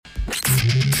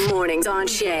Mornings on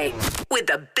Shay with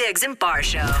the Biggs and Bar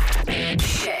Show.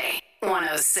 Shay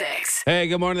 106. Hey,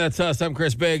 good morning. That's us. I'm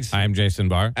Chris Biggs. I'm Jason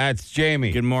Barr. That's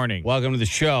Jamie. Good morning. Welcome to the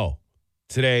show.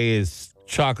 Today is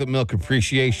Chocolate Milk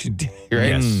Appreciation Day, right?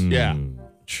 Yes. Yeah.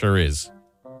 Sure is.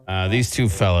 These two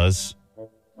fellas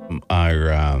are,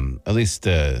 at least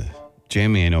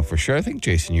Jamie, I know for sure. I think,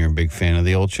 Jason, you're a big fan of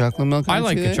the old chocolate milk. I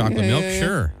like the chocolate milk,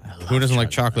 sure. Who doesn't like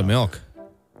chocolate milk?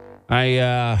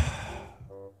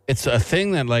 It's a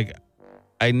thing that, like,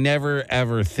 I never,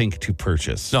 ever think to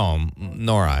purchase. No,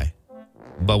 nor I.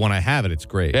 But when I have it, it's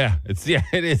great. Yeah, it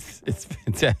is. It's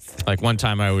fantastic. Like one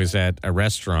time I was at a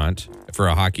restaurant for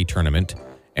a hockey tournament,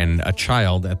 and a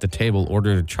child at the table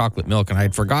ordered chocolate milk, and I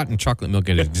had forgotten chocolate milk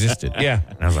had existed. Yeah.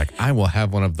 And I was like, I will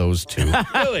have one of those too.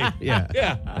 Really? Yeah.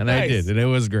 Yeah. And Nice. I did, and it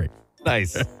was great.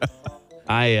 Nice.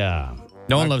 No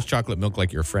one loves chocolate milk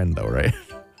like your friend, though, right?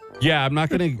 Yeah, I'm not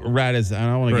going to I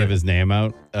don't want to give his name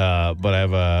out, but I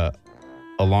have a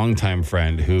longtime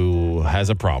friend who has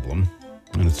a problem,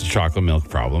 and it's a chocolate milk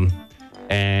problem.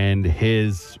 And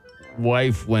his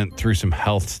wife went through some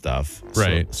health stuff.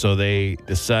 Right. So they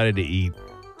decided to eat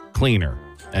cleaner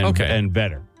and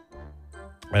better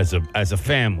as a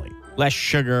family. Less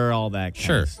sugar, all that.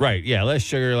 Sure. Right. Yeah. Less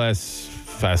sugar, less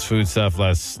fast food stuff,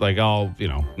 less like all,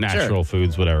 natural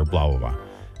foods, whatever, blah, blah, blah.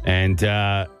 And,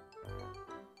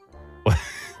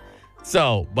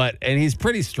 and he's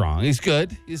pretty strong. He's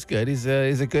good. He's good. He's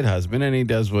a good husband, and he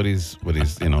does what he's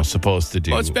supposed to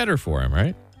do. Well, it's better for him,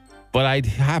 right? But I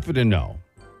happen to know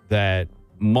that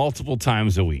multiple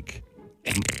times a week,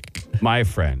 my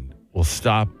friend will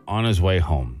stop on his way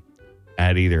home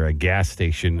at either a gas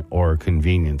station or a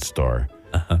convenience store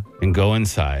and go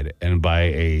inside and buy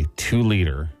a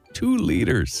 2-liter 2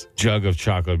 liters. jug of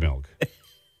chocolate milk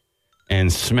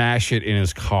and smash it in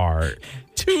his car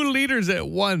 2 liters at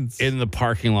once. in the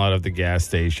parking lot of the gas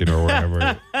station or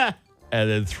wherever, and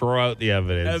then throw out the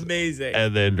evidence. Amazing.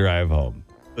 And then drive home.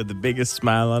 With the biggest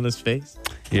smile on his face.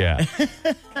 Yeah.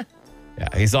 Yeah.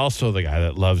 He's also the guy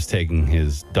that loves taking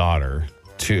his daughter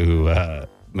to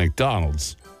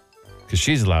McDonald's because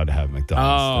she's allowed to have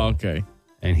McDonald's. Oh, okay.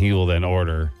 And he will then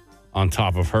order on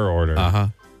top of her order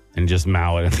and just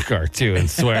mow it in the car too and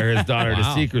swear his daughter to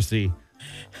secrecy.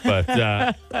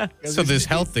 But So this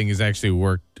health thing has actually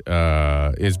worked,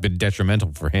 has been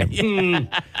detrimental for him.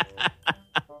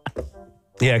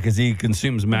 yeah, because he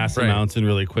consumes mass amounts in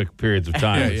really quick periods of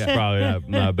time. It's probably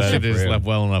not better Should for have just him. left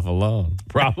well enough alone.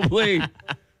 Probably.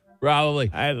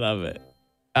 I love it.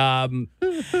 Um,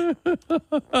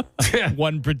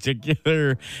 One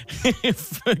particular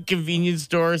convenience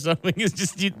store or something is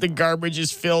just the garbage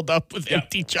is filled up with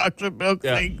empty chocolate milk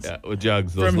things. Yeah, with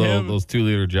jugs, those From him. those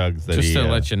 2-liter jugs. That Just he, to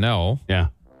let you know, yeah.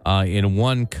 in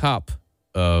 1 cup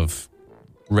of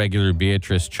regular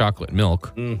Beatrice chocolate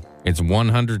milk, it's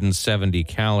 170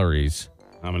 calories.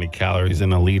 How many calories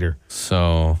in a liter?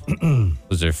 So,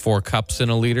 was there 4 cups in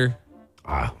a liter?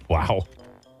 Wow.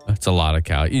 That's a lot of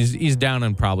calories. He's down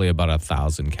in probably about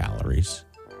 1,000 calories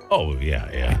Oh,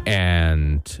 yeah.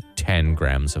 and 10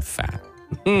 grams of fat.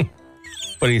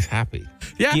 But he's happy.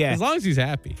 Yeah, Yeah. as long as he's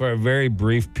happy. For a very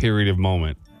brief period of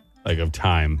moment, like of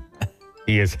time,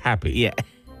 he is happy. Yeah.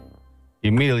 He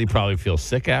immediately probably feels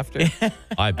sick after.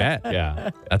 I bet. Yeah.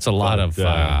 That's a lot But,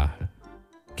 of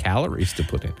calories to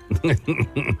put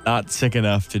in. Not sick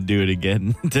enough to do it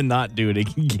again, to not do it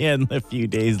again a few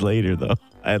days later, though.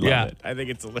 I love it. I think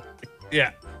it's a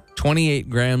Yeah. 28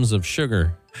 grams of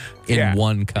sugar in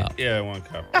 1 cup. Yeah, 1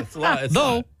 cup. It's a lot. It's a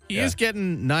Though lot. he is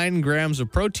getting 9 grams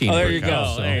of protein. Oh, there per you cup,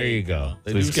 go. so There you go.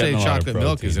 They So do he's say getting a lot of chocolate milk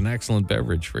protein. is an excellent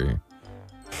beverage for you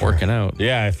working out.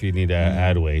 Yeah, if you need to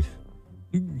add weight.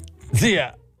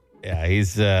 Yeah. Yeah,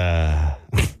 he's the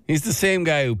same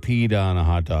guy who peed on a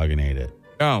hot dog and ate it.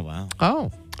 Oh, wow.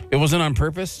 Oh, It wasn't on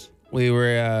purpose. We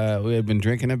had been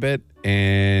drinking a bit,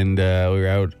 and we were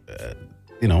out,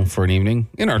 for an evening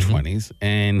in our 20s,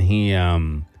 and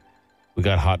we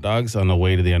got hot dogs on the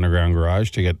way to the underground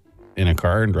garage to get in a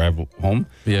car and drive home.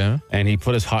 yeah. And he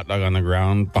put his hot dog on the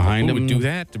ground behind Who him. would do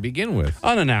that to begin with?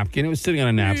 On a napkin. It was sitting on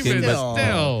a napkin. Even But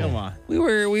still. Come on. we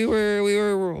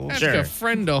were. Ask Sure. a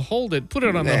friend to hold it. Put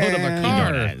it on the hood of a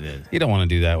car. You don't want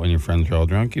to do that when your friends are all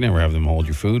drunk. You never have them hold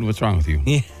your food. What's wrong with you?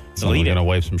 Yeah. Someone's going to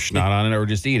wipe some schnot on it or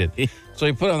just eat it. So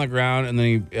he put it on the ground, and then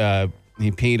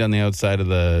he peed on the outside of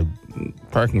the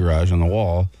parking garage on the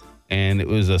wall. And it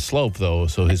was a slope, though,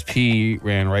 so his pee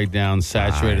ran right down,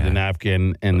 saturated the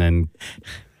napkin, and then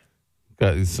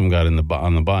got on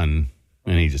the bun,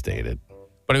 and he just ate it.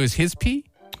 But it was his pee?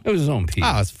 It was his own pee.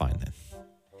 Oh, that's fine then.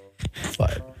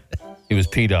 But he was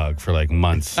pee dog for like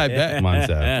months. I bet. Months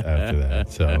after that.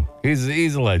 So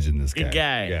he's a legend, this guy. Good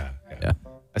guy. Yeah. Yeah.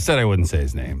 I said I wouldn't say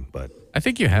his name, but I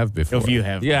think you have before. If you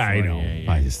have. yeah, I before, know.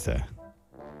 yeah. I just,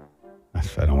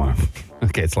 I don't want to.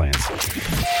 Okay, it's Lance.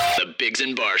 The Biggs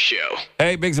and Bar Show.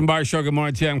 Hey, Biggs and Bar Show. Good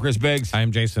morning to you. I'm Chris Biggs.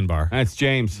 I'm Jason Barr. That's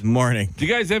James. Morning. Do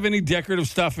you guys have any decorative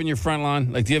stuff in your front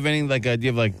lawn? Like, do you have any, do you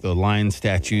have like the lion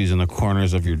statues in the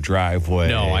corners of your driveway?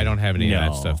 No, I don't have any of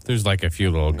No. that stuff. There's like a few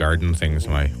little garden things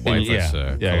my wife has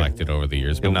collected over the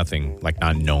years, but nothing, like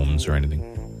not gnomes or anything.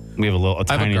 We have a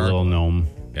tiny little gnome.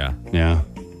 Yeah. Yeah.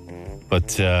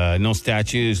 But no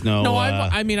statues, no. No,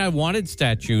 I mean, I wanted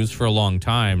statues for a long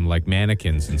time, like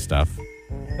mannequins and stuff.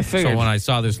 I figured. So when I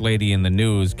saw this lady in the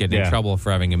news get in Yeah. trouble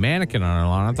for having a mannequin on her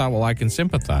lawn, I thought, well, I can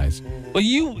sympathize. Well,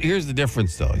 here's the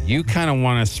difference, though. You kind of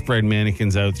want to spread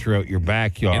mannequins out throughout your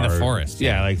backyard. In the forest.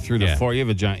 Yeah, like through the Yeah.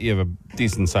 forest. You have a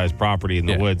decent-sized property in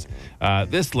the Yeah. woods.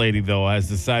 This lady, though, has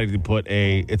decided to put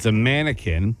it's a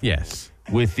mannequin Yes.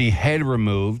 with the head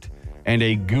removed and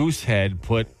a goose head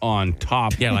put on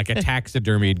top. Yeah, like a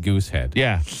taxidermied goose head.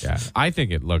 Yeah. Yeah. I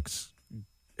think it looks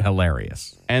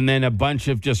hilarious. And then a bunch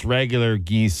of just regular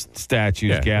geese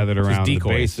statues gathered Just around the decoys.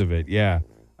 base of it. Yeah.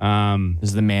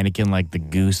 Is the mannequin like the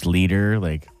goose leader?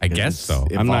 Like I guess so.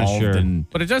 I'm not evolved sure. and-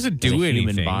 But it doesn't As do a anything.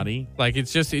 human body? Like it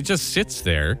just sits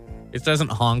there. It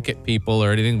doesn't honk at people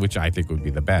or anything, which I think would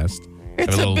be the best.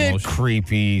 It's Have a little bit motion.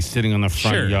 creepy sitting on the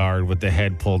front Sure. yard with the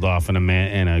head pulled off and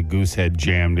a goose head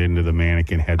jammed into the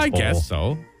mannequin head's I hole. guess so.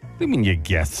 What do you mean you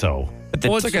guess so?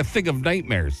 It's like a thing of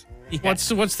nightmares. What's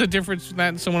the difference from that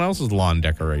and someone else's lawn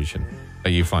decoration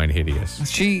that you find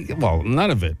hideous? None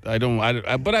of it.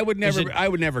 But I would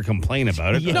never complain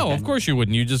about it. No, of course you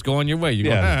wouldn't. You just go on your way. You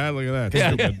Yeah. go, look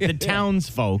at that. The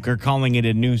townsfolk are calling it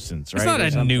a nuisance, right? It's not or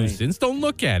a something. nuisance. Don't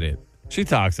look at it. She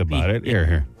talks about it.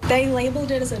 Here. They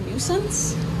labeled it as a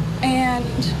nuisance, and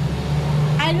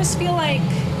I just feel like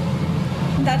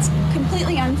that's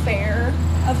completely unfair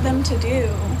of them to do,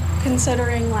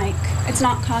 considering like it's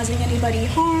not causing anybody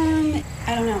harm.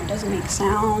 I don't know, it doesn't make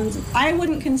sounds. I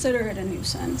wouldn't consider it a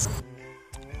nuisance.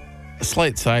 A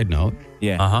slight side note.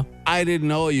 Yeah. Uh-huh. I didn't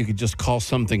know you could just call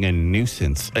something a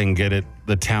nuisance and get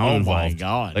the town Oh, involved. my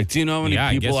God. Like, do you know how many Yeah,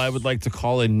 I people guess- I would like to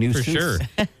call a For nuisance sure.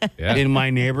 Yeah. in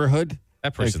my neighborhood?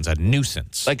 That person's a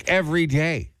nuisance. Like every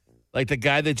day. Like the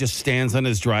guy that just stands on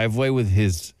his driveway with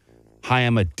his hi,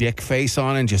 I'm a dick face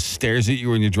on and just stares at you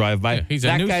when you drive by. Yeah, he's a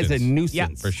that guy's a nuisance.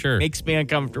 nuisance. For sure. Makes me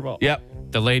uncomfortable. Yep.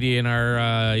 The lady in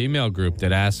our email group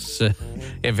that asks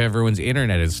if everyone's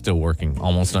internet is still working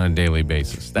almost on a daily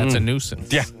basis. That's a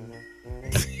nuisance. Yeah.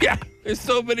 Yeah. There's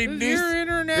so many Is nuisances. your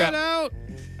internet out?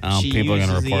 She People are going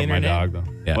to uses the report my internet? dog,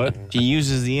 though. Yeah. What? She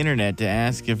uses the internet to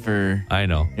ask if her I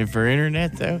know.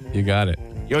 internet's out. You got it.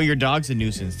 Yo, your dog's a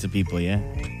nuisance to people, yeah?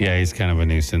 Yeah, he's kind of a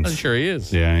nuisance. I'm sure he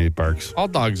is. Yeah, he barks. All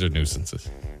dogs are nuisances.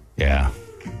 Yeah.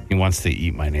 He wants to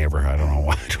eat my neighbor. I don't know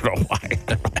why. I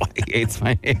don't know why he hates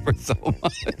my neighbor so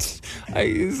much.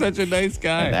 He's such a nice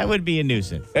guy. That would be a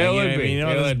nuisance. It You know would what I be. mean? You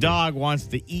know, It this would be. dog wants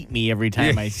to eat me every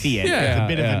time I see it. Yeah, It's a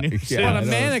bit of yeah, a nuisance. yeah. But a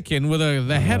mannequin with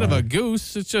the head of a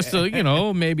goose, it's just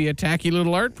maybe a tacky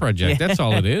little art project. That's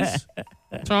all it is.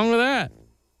 What's wrong with that?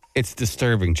 It's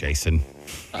disturbing, Jason.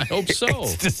 I hope so.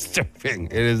 It's disturbing.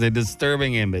 It is a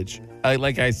disturbing image.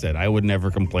 Like I said, I would never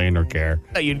complain or care.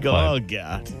 You'd go, But- oh,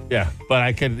 God. Yeah, but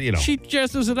I could, She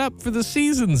dresses it up for the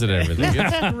seasons and everything.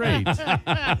 It's great.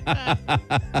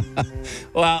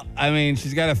 Well, I mean,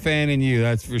 she's got a fan in you,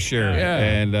 that's for sure. Yeah.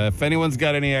 And if anyone's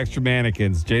got any extra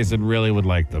mannequins, Jason really would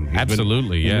like them. He's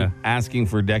Absolutely, been yeah. asking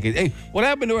for decades. Hey, what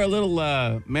happened to our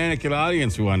little mannequin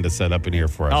audience we wanted to set up in here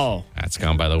for us? Oh, That's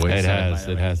gone by the way. it has.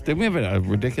 It has. Did we have a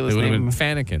ridiculous It would have name? been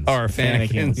Fannekins. Or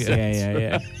Fannekins.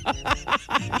 yeah.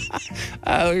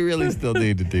 We really still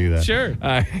need to do that. Sure. All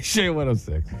right, Shay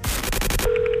 106.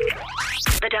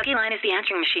 The DUGY line is the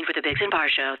answering machine for the Biggs and Bar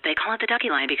Show. They call it the DUGY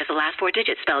line because the last 4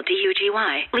 digits spell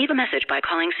DUGY. Leave a message by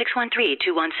calling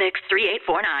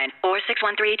 613-216-3849 or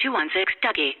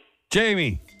 613-216-DUGY.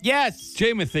 Jamie. Yes.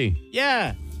 Jamothy.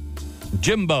 Yeah.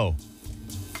 Jimbo.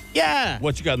 Yeah.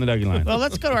 What you got in the Dougie line? Well,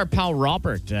 let's go to our pal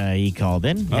Robert. He called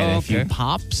in. Had a few okay.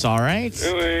 pops, all right?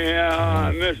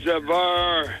 Yeah, Mr.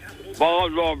 Burr.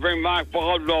 Baldo, bring back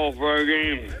Baldo for a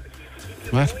game.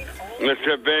 What?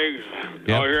 Mr. Biggs,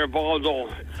 Yep. out here, Baldo.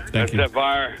 Thank Mr. you.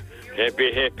 Bar.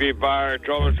 Hippie bar.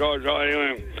 Trouble.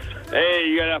 Anyway. Hey,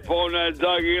 you got to phone that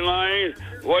Dougie line?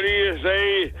 What do you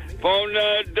say? Phone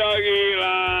the Dougie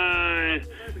line.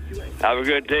 Have a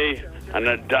good day on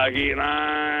the Dougie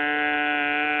line.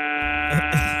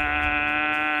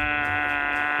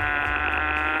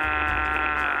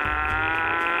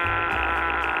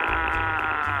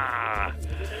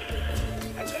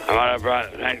 I'm out of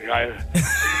breath. Thanks, guys.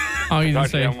 Oh, you didn't Talk to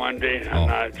say. you on Monday. Oh.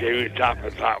 And TV top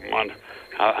one.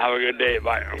 Have a good day.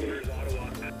 Bye.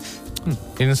 He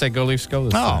didn't say go Leafs go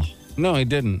this time. No, he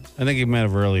didn't. I think he might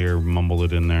have earlier mumbled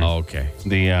it in there. Oh, okay.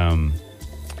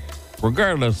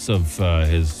 Regardless of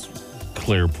his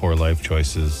clear poor life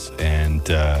choices, and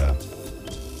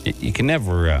you can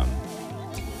never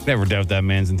doubt that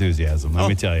man's enthusiasm. Let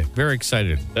me tell you. Very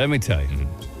excited. Let me tell you.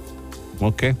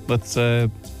 Okay, let's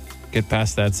get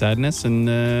past that sadness. And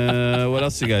what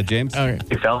else you got, James? All right.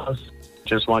 Hey, fellas,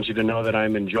 just want you to know that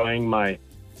I'm enjoying my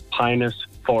Pinus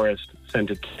Forest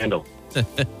scented candle.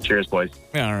 Cheers, boys.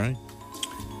 Yeah, all right.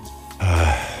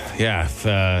 Yeah,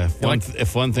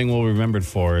 if one thing we'll be remembered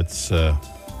for, it's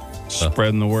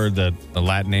spreading the word that The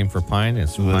Latin name for pine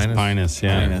is Pinus. pinus. Pinus,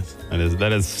 yeah. Pinus.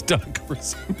 That is stuck for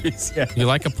some reason. You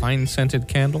like a pine-scented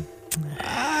candle? No.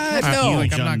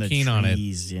 I'm not keen on it.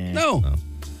 Yeah. No.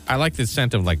 I like the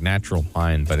scent of like natural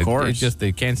pine, but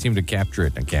they can't seem to capture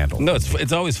it in a candle. No,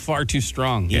 it's always far too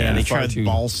strong. Yeah, they far try too.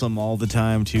 balsam all the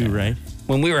time too, right?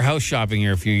 When we were house shopping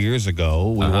here a few years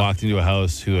ago, we walked into a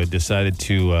house who had decided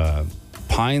to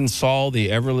pine sol the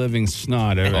ever-living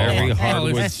snot of every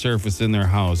hardwood surface in their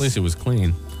house. At least it was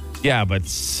clean. Yeah, but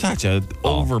such a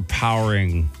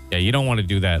overpowering. Yeah, you don't want to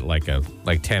do that like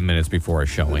 10 minutes before a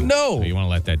showing. No. So you want to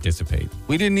let that dissipate.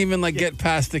 We didn't even get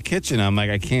past the kitchen. I'm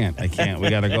like, I can't. We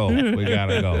gotta go. We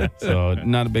gotta go. So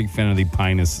not a big fan of the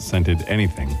Pinus scented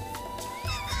anything.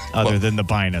 Other than the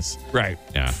Pinus. Right.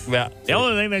 Yeah. The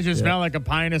only thing that should smell like a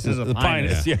Pinus is a The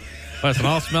Pinus, yeah. Listen,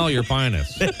 I'll smell your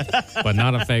pinus, but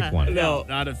not a fake one. No,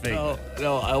 not a fake.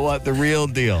 No, I want the real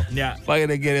deal. Yeah. If I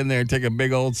gotta get in there and take a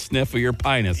big old sniff of your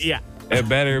Pinus, Yeah. it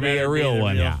better be a real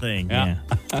one. Real thing. Yeah.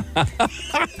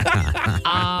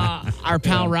 Our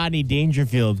pal Rodney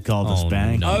Dangerfield called us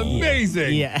back. no.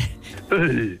 Amazing. Yeah.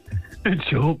 Hey,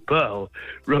 it's your pal,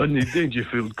 Rodney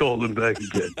Dangerfield, calling back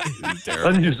again.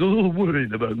 I'm just a little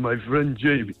worried about my friend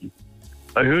Jamie.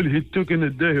 I heard he'd taken a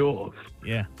day off.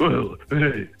 Yeah. Well,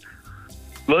 hey,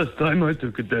 last time I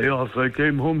took a day off, I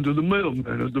came home to the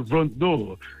mailman at the front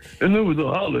door, and it was a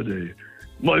holiday.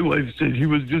 My wife said he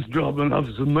was just dropping off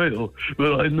some mail,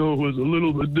 but I know it was a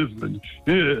little bit different.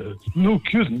 Yeah, no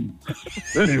kidding.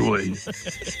 Anyway, if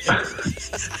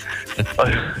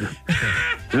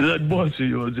that boss of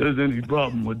yours has any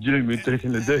problem with Jamie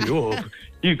taking a day off,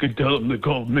 you can tell him to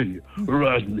call me,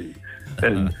 Rodney.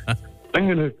 And I'm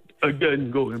going to,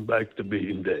 again, going back to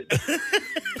being dead.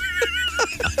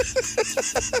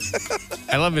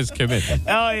 I love his commitment.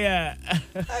 Oh, yeah.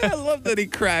 I love that he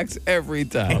cracks every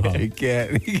time. He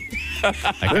can't.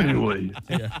 Anyway,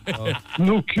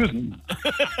 no kidding.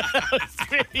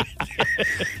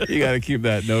 You got to keep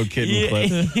that no kidding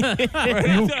clip.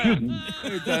 No kidding.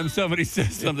 Every time somebody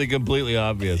says something completely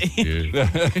obvious. Anyway,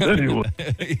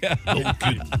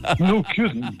 no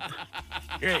kidding.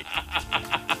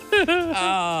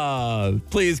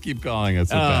 Please keep calling us.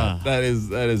 That is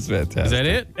fantastic. Is that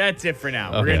it? That's it for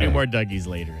now. We're Okay. going to do more Dougies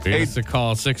later. Give us a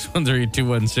call,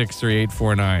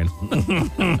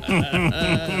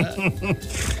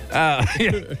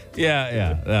 613-216-3849.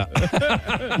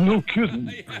 Yeah. No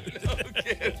kidding.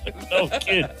 No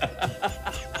kid.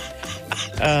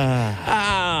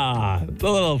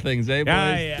 The little things, eh, boys?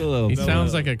 Yeah. The little He things.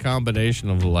 sounds like a combination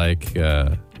of like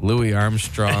Louis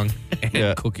Armstrong and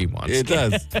Yeah. Cookie Monster. It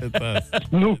does. It does.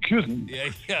 No kidding.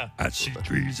 Yeah. I see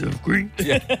trees of green.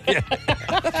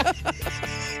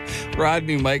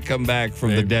 Rodney might come back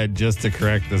from the dead just to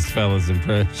correct this fella's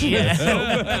impression. Yeah. It's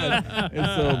so bad.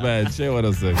 It's so bad. Shay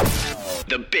 106.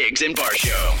 The Biggs and Bar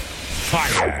Show.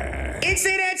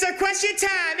 Instant answer question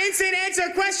time. Instant answer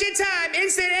question time.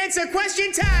 Instant answer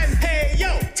question time. Hey,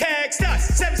 yo, text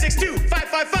us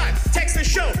 762-555. Text the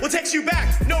show. We'll text you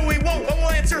back. No, we won't, but we'll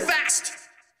answer fast.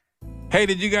 Hey,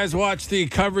 did you guys watch the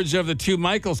coverage of the two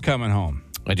Michaels coming home?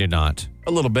 I did not.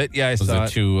 A little bit. Yeah, I Was saw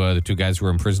it it. the two guys who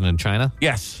were in prison in China?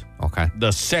 Yes. Okay.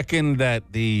 The second that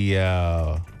the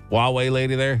Huawei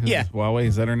lady there, Yeah. Huawei,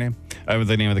 is that her name?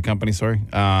 The name of the company, sorry,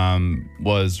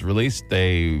 was released,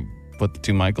 they put the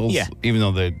two Michaels, Yeah. even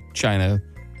though the China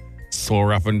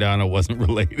swore up and down it wasn't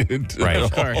related. Right, at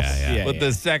of course. all. Yeah. But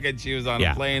the second she was on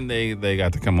Yeah. a plane, they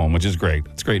got to come home, which is great.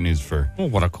 It's great news for Well,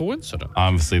 what a coincidence.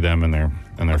 obviously them and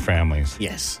their families.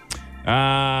 Yes.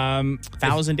 Um,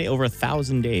 Over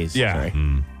 1,000 days. Yeah. Sorry.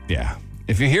 Yeah.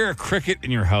 If you hear a cricket in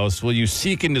your house, will you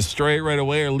seek and destroy it right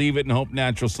away or leave it and hope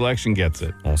natural selection gets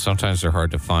it? Well, sometimes they're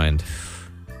hard to find.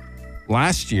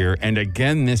 Last year and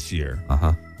again this year,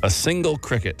 a single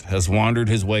cricket has wandered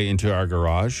his way into our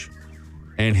garage,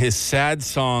 and his sad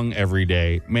song every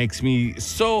day makes me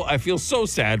I feel so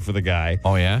sad for the guy.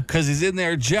 Oh, yeah? Because he's in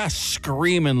there just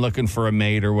screaming, looking for a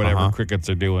mate or whatever crickets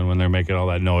are doing when they're making all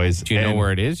that noise. Do you know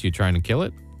where it is? You trying to kill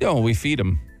it? No, we feed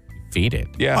him. Feed it.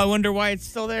 Yeah. I wonder why it's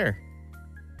still there.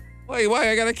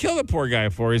 Why I got to kill the poor guy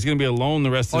for? He's going to be alone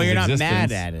the rest of his you're existence. not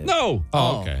mad at it. No.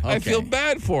 Oh, okay. I feel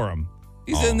bad for him.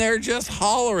 He's in there just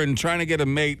hollering, trying to get a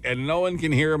mate, and no one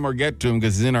can hear him or get to him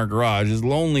because he's in our garage. His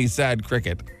lonely, sad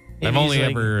cricket. I've only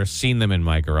ever seen them in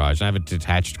my garage. I have a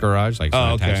detached garage, so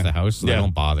I attach the house, so they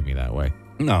don't bother me that way.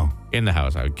 No. In the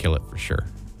house, I would kill it for sure.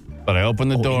 But I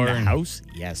opened the door. In the house?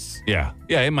 Yes. Yeah.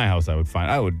 Yeah, in my house, I would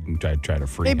try to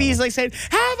free Maybe him. he's like saying,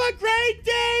 have a great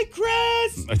day,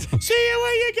 Chris. See you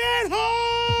when you get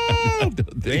home.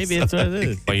 Maybe that's what it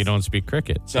is. But you don't speak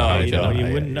cricket. So No,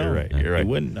 You wouldn't know. You're right. You're right. You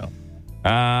wouldn't know.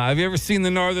 Have you ever seen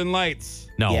the Northern Lights?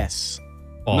 No. Yes.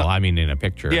 Well, I mean in a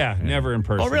picture. Yeah, never in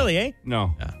person. Oh, really, eh?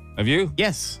 No. Yeah. Have you?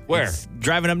 Yes. Where? It's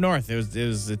driving up north.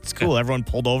 It's cool. Everyone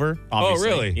pulled over, obviously.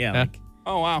 really? Yeah. Yeah. Like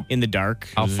Oh, wow. in the dark.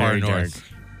 How It was far very north?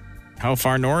 dark. How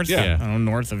far north? Yeah. I don't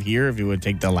know, north of here, if you would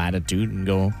take the latitude and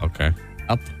go Okay.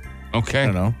 up. Okay. I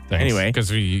don't know. Thanks. Anyway.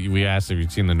 Because we asked if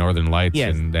you'd seen the Northern Lights,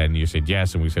 Yes. and then you said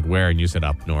yes, and we said where, and you said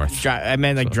up north. I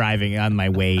meant like driving on my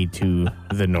way to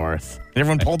the north. And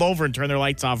everyone pulled over and turned their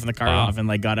lights off and the car Wow. off and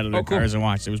like got out of their cool. cars and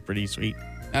watched. It was pretty sweet.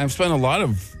 I've spent a lot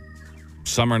of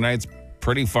summer nights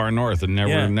pretty far north and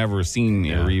never seen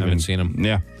Yeah, or even haven't seen 'em.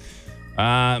 Yeah.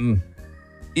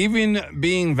 Even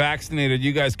being vaccinated,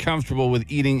 you guys comfortable with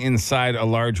eating inside a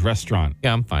large restaurant?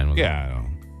 Yeah, I'm fine with it. Yeah.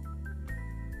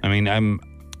 I mean,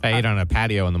 I ate on a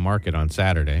patio in the market on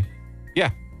Saturday, yeah.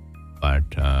 but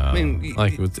mean,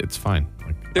 it's fine.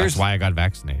 there's- That's why I got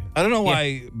vaccinated. I don't know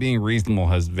why being reasonable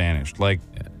has vanished. Like,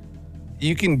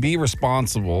 you can be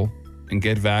responsible and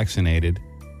get vaccinated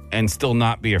and still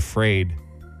not be afraid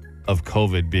of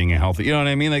COVID being a healthy. You know what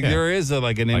I mean? Like, there is an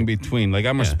in-between. Like,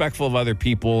 I'm respectful of other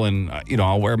people and,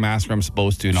 I'll wear a mask when I'm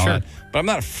supposed to and all Sure. that. But I'm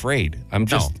not afraid. I'm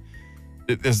just,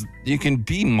 you can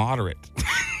be moderate.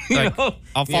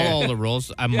 I'll follow all the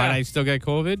rules. Might I still get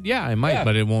COVID? Yeah, I might, Yeah.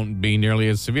 but it won't be nearly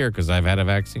as severe because I've had a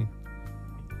vaccine.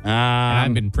 And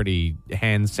I've been pretty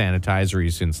hand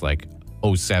sanitizery since like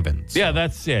 2007. So. Yeah,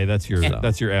 that's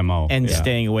your MO. And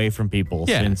staying away from people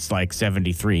Yeah. since like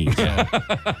 73. So,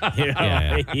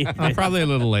 Yeah. I'm probably a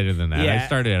little later than that. Yeah. I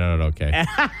started out okay.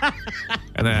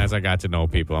 And then as I got to know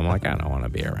people, I'm like, I don't want to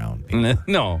be around people.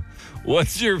 No.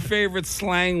 What's your favorite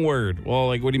slang word? Well,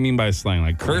 like, what do you mean by slang?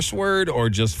 Like curse word or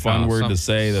just fun word to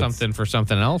say? That's, Something for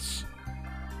something else?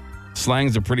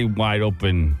 Slangs are pretty wide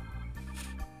open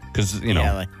because,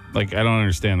 Yeah, like I don't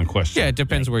understand the question. Yeah, it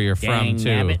depends where you're from, dang too.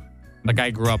 nabbit. Like,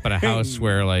 I grew up in a house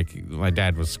where, like, my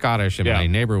dad was Scottish and my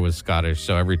neighbor was Scottish.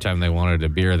 So every time they wanted a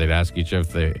beer, they'd ask each other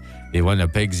if they wanted a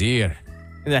pig's ear.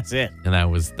 That's it. And that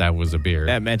was a beer.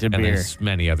 That meant a and beer. there's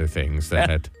many other things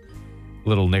that had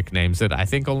little nicknames that I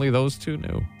think only those two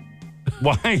knew.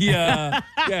 Why?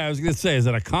 I was gonna say, is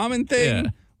that a common thing?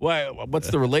 Yeah. Why?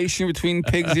 What's the relation between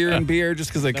pig's ear and beer?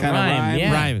 Just because they kind of rhyme,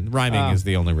 rhyme? yeah. Rhyming is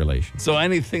the only relation. So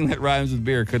anything that rhymes with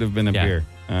beer could have been a beer.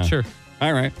 Sure.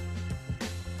 All right.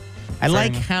 I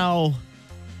like how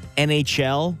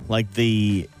NHL, like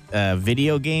the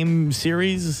video game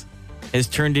series, has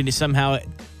turned into somehow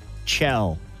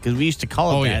Chell. Because we used to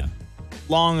call it that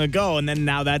long ago, and then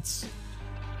now that's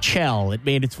Chell. It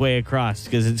made its way across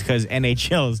because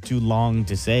NHL is too long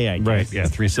to say, I guess. Right. Yeah.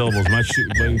 3 syllables.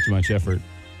 Way too much effort.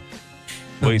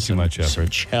 Way too much effort.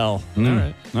 Chell. All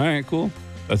right. Cool.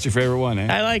 That's your favorite one,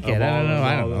 eh? I like it.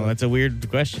 I don't know. That's a weird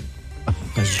question. I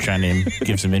was just trying to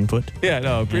give some input. Yeah.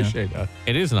 No. I appreciate that.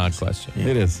 It is an odd question.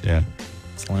 It is. Yeah.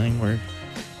 Slang word.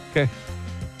 Okay.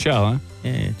 Chell, huh?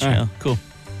 Yeah, All Chell. right, cool.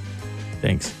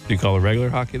 Thanks. Do you call a regular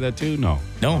hockey that too? No.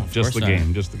 No, of Just course the not.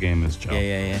 game. Just the game is Chell.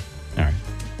 Yeah. All right.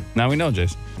 Now we know,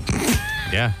 Jason.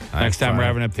 Yeah. Next time we're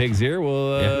having a pig's ear,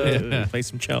 we'll Play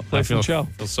some Chell. play some Chell.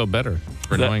 feel so better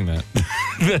for knowing that.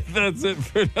 That's it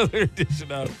for another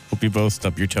edition of Hope you both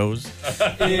stub your toes.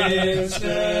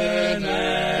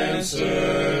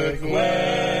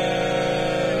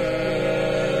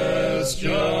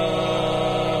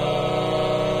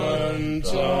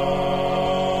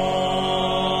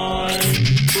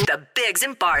 The Biggs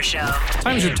and Bar Show.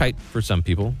 Times are tight for some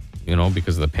people,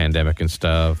 because of the pandemic and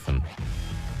stuff and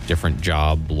different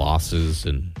job losses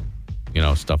and,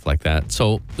 stuff like that.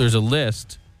 So there's a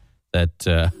list that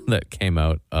that came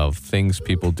out of things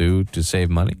people do to save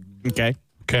money. Okay.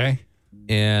 Okay.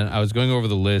 And I was going over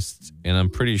the list, and I'm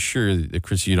pretty sure that,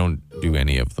 Chris, you don't do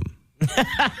any of them.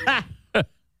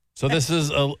 So this is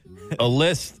a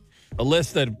list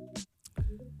that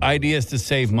ideas to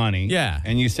save money. Yeah.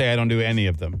 And you say I don't do any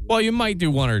of them. Well, you might do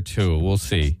one or two. We'll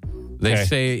see. They Okay.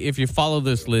 say if you follow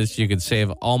this list, you could save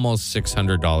almost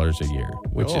 $600 a year,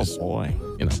 which is, boy.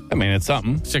 I mean, it's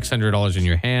something. $600 in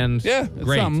your hand. Yeah, it's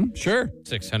Great. something. Sure.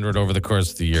 $600 over the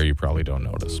course of the year, you probably don't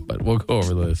notice, but we'll go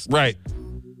over this. Right.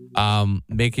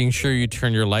 Making sure you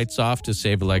turn your lights off to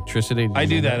save electricity. I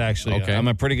do that, actually. Okay. I'm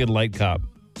a pretty good light cop.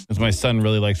 Because my son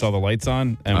really likes all the lights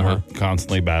on, and we're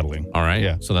constantly battling. All right.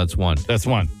 Yeah. So that's one. That's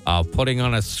one. Putting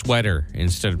on a sweater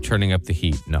instead of turning up the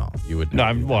heat. No, you would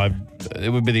not. It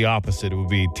would be the opposite. It would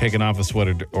be taking off a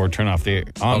sweater or turn off the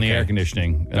air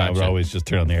conditioning. And I would always just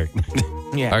turn on the air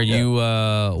conditioning. Yeah. Are you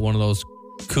one of those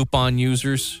coupon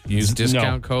users? Use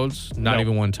discount codes? Not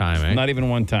even one time, eh? Not even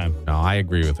one time. No, I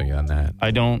agree with you on that.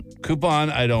 I don't coupon.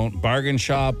 I don't bargain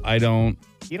shop. I don't.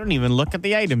 You don't even look at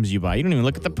the items you buy. You don't even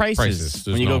look at the prices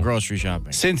when you go grocery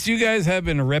shopping. Since you guys have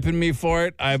been ripping me for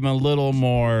it, I'm a little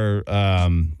more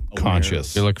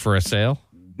conscious. You look for a sale?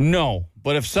 No,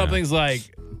 but if something's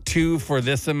like 2 for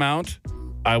this amount,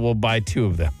 I will buy 2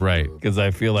 of them. Right. Because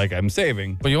I feel like I'm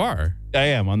saving. Well, you are. I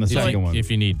am on the second one.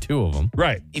 If you need 2 of them.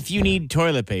 Right. If you need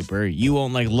toilet paper, you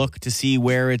won't look to see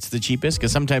where it's the cheapest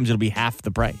because sometimes it'll be half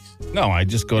the price. No, I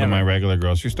just go to my regular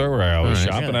grocery store where I always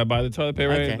shop and I buy the toilet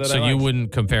paper. Okay. So you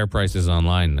wouldn't compare prices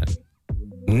online then?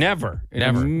 Never.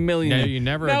 Never. In a million. No, you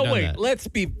never Now, have done wait. that. Let's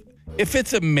be. If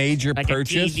it's a major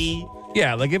purchase. A TV.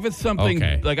 Yeah, like if it's something.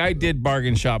 Okay. Like I did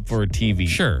bargain shop for a TV.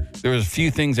 Sure. There was a few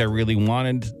things I really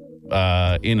wanted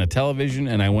in a television,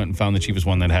 and I went and found the cheapest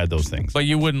one that had those things. But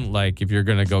you wouldn't if you're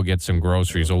going to go get some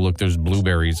groceries. Oh, look, there's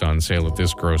blueberries on sale at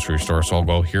this grocery store, so I'll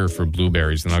go here for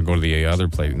blueberries, and I'll go to the other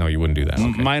place. No, you wouldn't do that.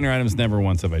 Okay. Minor items, never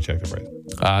once have I checked the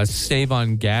price. Save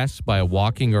on gas by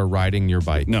walking or riding your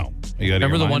bike. No. You gotta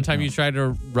Remember the remind- one time you tried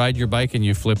to ride your bike and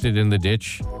you flipped it in the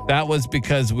ditch? That was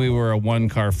because we were a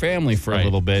one-car family for a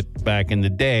little bit back in the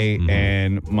day,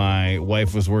 and my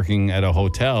wife was working at a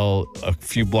hotel a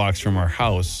few blocks from our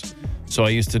house. So I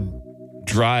used to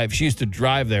drive. She used to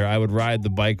drive there. I would ride the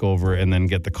bike over and then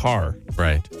get the car.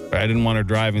 Right. I didn't want her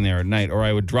driving there at night. Or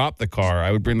I would drop the car. I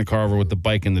would bring the car over with the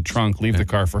bike in the trunk, leave the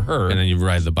car for her. And then you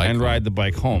ride the bike and home. ride the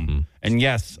bike home. And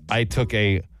yes, I took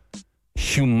a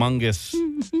humongous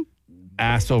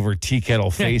ass over tea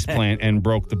kettle face plant and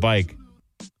broke the bike.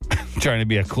 Trying to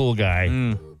be a cool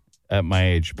guy at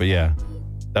my age. But yeah,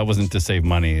 that wasn't to save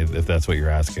money if that's what you're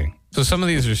asking. So some of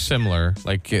these are similar.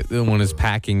 Like the one is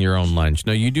packing your own lunch.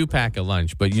 No, you do pack a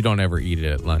lunch, but you don't ever eat it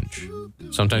at lunch.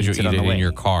 Sometimes you eat it in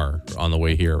your car on the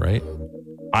way here, right?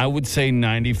 I would say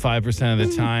 95% of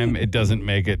the time it doesn't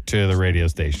make it to the radio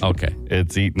station. Okay.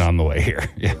 It's eaten on the way here.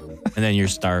 Yeah. And then you're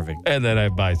starving. And then I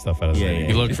buy stuff out of the radio.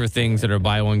 You look for things that are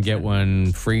buy one, get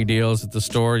one free deals at the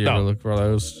store? You ever look for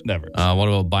those? Never. What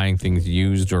about buying things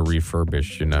used or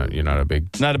refurbished? You're not a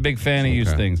big... Not a big fan of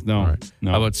used things, no. Right.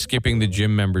 No. How about skipping the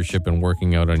gym membership and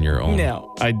working out on your own?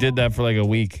 No. I did that for like a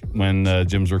week when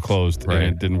gyms were closed, and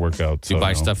it didn't work out. Do you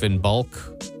buy stuff in bulk?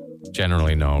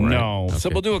 Generally, no, right? No. Okay. So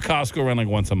we'll do a Costco run like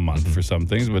once a month for some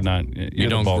things, but not... You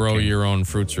don't grow your own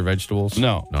fruits or vegetables?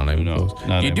 No. Not even close.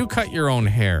 Not You even. do cut your own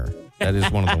hair. That is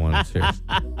one of the ones here.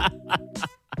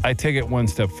 I take it one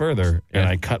step further, and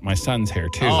I cut my son's hair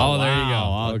too. Oh, there you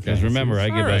go. Because remember, I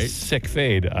give a sick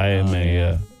fade. I am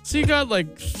a... So you got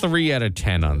like 3 out of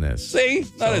 10 on this. See?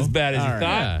 Not as bad as you thought.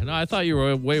 Yeah. No, I thought you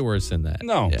were way worse than that.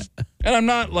 No. Yeah. And I'm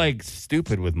not like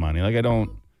stupid with money. Like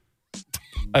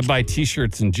I buy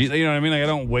t-shirts and jeans. You know what I mean? Like I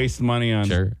don't waste money on...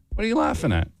 Sure. What are you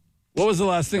laughing at? What was the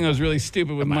last thing I was really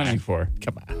stupid with money for?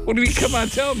 Come on. What do you mean? Come on,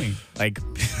 tell me. I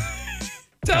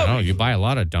don't know. You buy a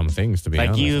lot of dumb things, to be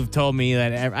honest. You've told me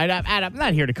that I'm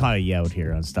not here to call you out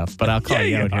here on stuff, but I'll call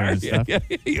you out here on stuff. Yeah,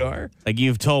 you are. Like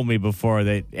you've told me before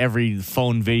that every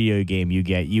phone video game you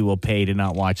get, you will pay to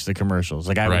not watch the commercials.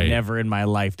 Like I would never in my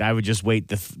life. I would just wait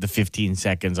the 15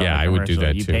 seconds on the commercial. I would do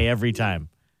that you too. pay every time.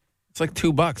 It's like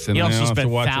 $2. And You also I don't have to spent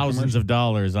watch the thousands of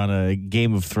dollars on a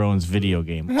Game of Thrones video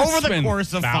game over the spent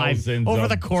course of thousands over of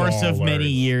the course of many dollars.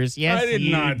 years. Yes, I did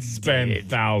you not spend did.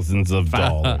 thousands of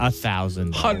dollars.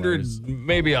 $1,000, Hundreds,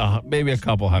 maybe a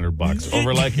couple $100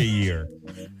 over like a year.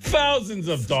 Thousands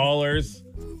of dollars.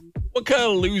 What kind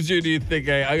of loser do you think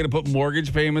I got to put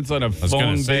mortgage payments on a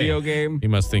phone video game? You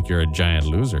must think you're a giant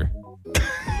loser.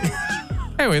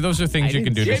 Anyway, those are things you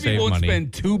can do to JB save won't money.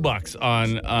 spend $2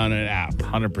 on an app.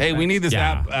 100%. Hey, we need this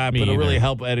app. me It'll really either.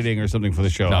 help editing or something for the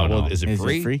show. No, Well, no. is it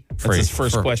free? That's Free. his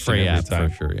first question free every app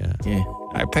time. for sure, yeah. Yeah,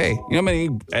 I pay. You know how many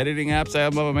editing apps I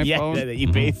have on my phone? that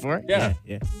you pay for. Yeah.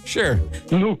 yeah. Sure.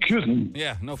 No kidding.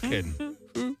 Yeah, no kidding.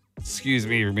 Excuse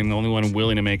me for being the only one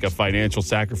willing to make a financial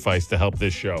sacrifice to help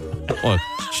this show. Well,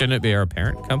 shouldn't it be our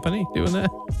parent company doing that?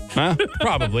 Huh?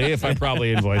 Probably. If I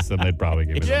probably invoice them, they'd probably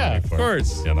give me the money for it.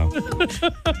 course. You know?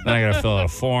 Then I got to fill out a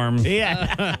form.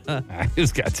 Yeah. I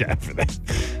just got time for that.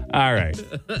 All right.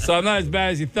 So I'm not as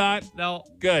bad as you thought? No.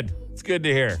 Good. It's good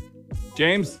to hear.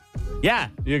 James? Yeah.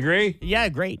 You agree? Yeah,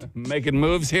 great. Making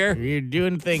moves here? You're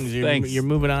doing things. Thanks. You're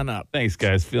moving on up. Thanks,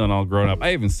 guys. Feeling all grown up.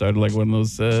 I even started like one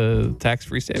of those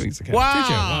tax-free savings accounts. Wow. Did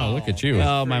you? Wow, look at you.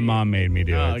 Oh, my mom made me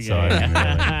do it. Okay. So I didn't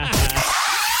really.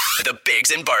 The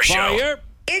Biggs and Bar Show. Fire.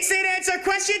 Instant answer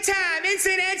question time.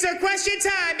 Instant answer question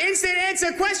time. Instant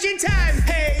answer question time.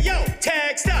 Hey, yo,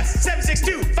 text us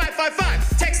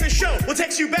 762-555. Text the show. We'll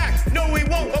text you back. No, we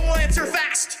won't, but we'll answer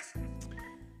fast.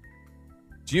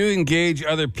 Do you engage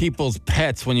other people's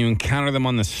pets when you encounter them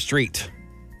on the street?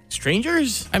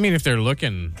 Strangers? I mean, if they're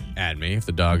looking at me, if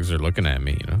the dogs are looking at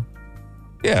me,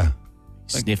 Yeah.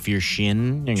 Sniff your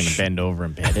shin. You're going to bend over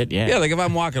and pet it. Yeah. Yeah, like if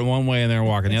I'm walking one way and they're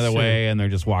walking the other way and they're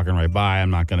just walking right by, I'm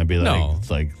not going to be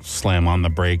like slam on the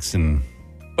brakes and.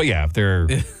 But yeah, if they're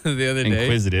the other day.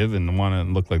 inquisitive and want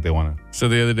to look like they want to. So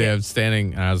the other day I was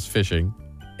fishing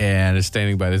and I was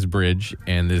standing by this bridge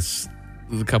and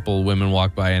a couple of women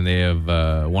walk by and they have,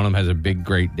 one of them has a big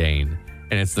Great Dane.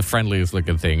 And it's the friendliest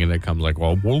looking thing. And it comes like,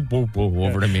 well, whoa, whoa, whoa,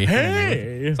 over to me.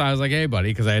 Hey. So I was like, hey, buddy,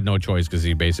 because I had no choice because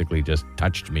he basically just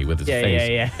touched me with his face.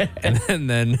 Yeah. And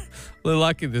then,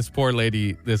 lucky this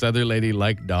other lady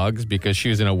liked dogs because she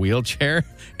was in a wheelchair.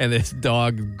 And this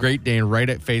dog, Great Dane, right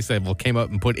at face level, came up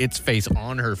and put its face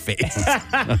on her face.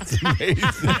 That's amazing.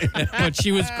 But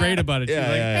she was great about it. She was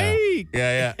like, hey,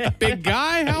 Yeah. big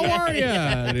guy, how are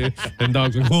you? And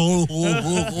dog's like,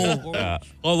 I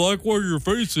like where your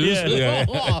face is. Yeah.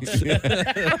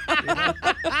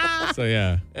 So,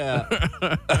 yeah.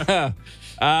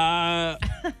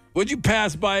 Would you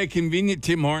pass by a convenient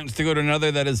Tim Hortons to go to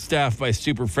another that is staffed by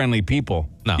super friendly people?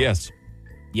 No. Yes.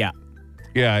 Yeah.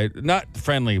 Yeah, not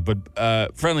friendly, but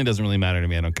friendly doesn't really matter to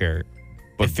me. I don't care.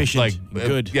 But Efficient,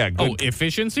 good. Yeah, good. Oh,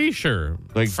 efficiency? Sure.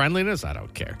 Like- friendliness? I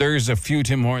don't care. There's a few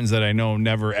Tim Hortons that I know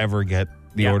never, ever get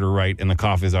the order right, and the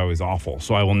coffee is always awful.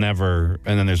 So I will never,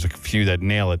 and then there's a few that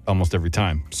nail it almost every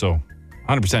time. So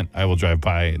 100%, I will drive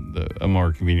by a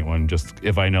more convenient one just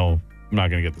if I know I'm not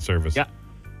going to get the service. Yeah.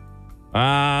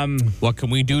 What can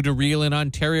we do to reel in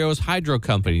Ontario's hydro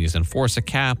companies and force a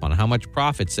cap on how much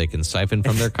profits they can siphon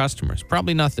from their customers?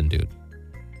 Probably nothing, dude.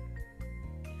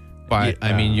 But,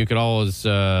 I mean, you could always,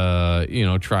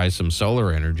 try some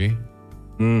solar energy.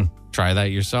 Try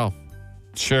that yourself.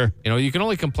 Sure. You can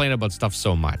only complain about stuff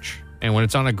so much. And when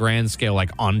it's on a grand scale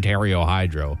like Ontario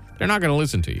Hydro, they're not going to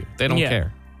listen to you. They don't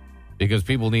care because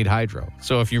people need hydro.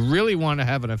 So if you really want to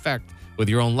have an effect with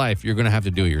your own life, you're going to have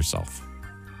to do it yourself.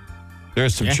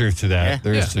 There's some truth to that. Yeah.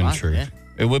 There is some Lot, truth. yeah.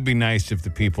 It would be nice if the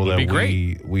people Would that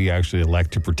be we actually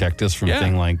elect to protect us from Yeah.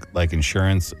 things like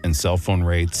insurance and cell phone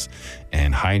rates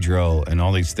and hydro and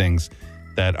all these things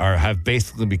that have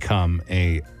basically become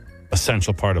a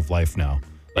essential part of life now.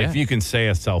 Like if you can say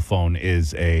a cell phone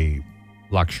is a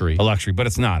luxury, but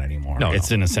it's not anymore. No.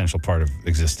 It's an essential part of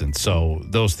existence. So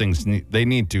those things they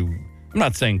need to. I'm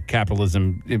not saying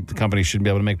capitalism companies shouldn't be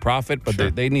able to make profit, but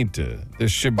they need to. There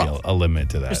should be a limit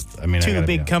to that. I mean, Two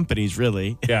big companies,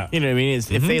 really. Yeah. You know what I mean? If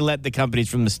they let the companies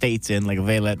from the States in, like if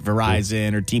they let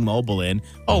Verizon or T-Mobile in,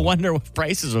 wonder if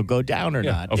prices will go down or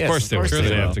not. Of Yes, course they will.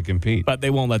 They have to compete. But they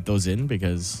won't let those in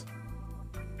because...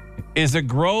 Is a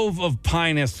grove of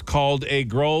pinus called a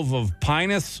grove of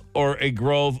pinus or a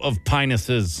grove of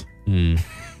pinuses?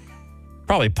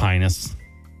 Probably pinus.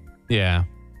 Yeah.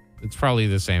 It's probably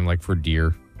the same like for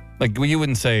deer. Like you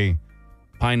wouldn't say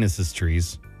pinuses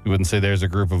trees. You wouldn't say there's a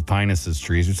group of pinuses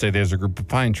trees. You'd say there's a group of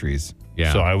pine trees.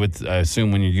 Yeah. So I would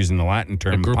assume when you're using the Latin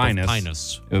term A group pinus, of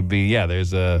pinus. it would be,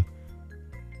 that's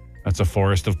a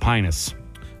forest of pinus.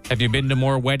 Have you been to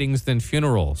more weddings than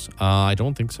funerals? I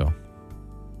don't think so.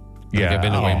 I think I've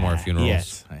been to way more funerals.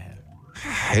 Yes, I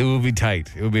have. It would be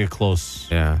tight. It would be a close.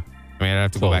 Yeah. I mean, I'd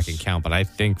have to go Close. back and count, but I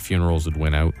think funerals would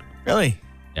win out. Really?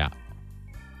 Yeah.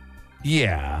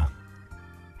 Yeah.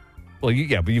 Well,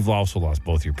 but you've also lost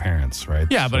both your parents, right?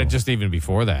 Yeah, but So- it just even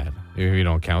before that, if you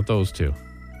don't count those two.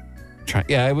 it would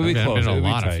be I've close. been It to would a be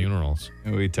lot of tight. funerals.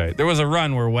 It would be tight. There was a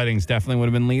run where weddings definitely would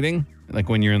have been leading, like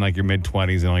when you're in like your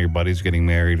mid-20s and all your buddies getting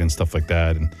married and stuff like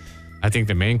that. And I think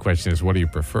the main question is, what do you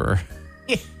prefer?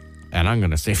 And I'm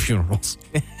going to say funerals.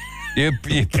 you Come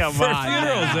prefer on.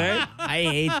 funerals, eh? I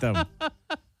hate them.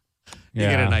 You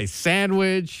get a nice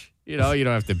sandwich. You don't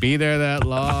have to be there that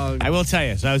long. I will tell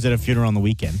you, so I was at a funeral on the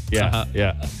weekend. Yeah,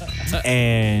 yeah.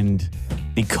 And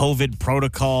the COVID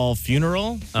protocol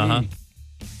funeral,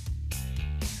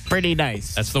 pretty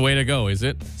nice. That's the way to go, is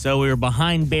it? So we were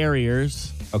behind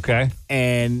barriers, Okay,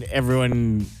 and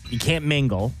everyone, you can't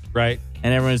mingle. right.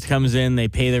 And everyone just comes in, they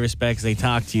pay their respects, they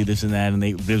talk to you, this and that, and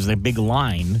there was a big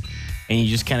line, and you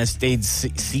just kind of stayed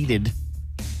seated.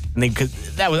 And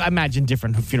I imagine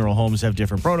different funeral homes have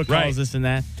different protocols, Right. this and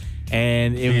that.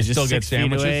 And it you was just still get 6 feet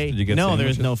sandwiches? away. Did you get No, there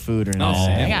was sandwiches? no food or No nothing. I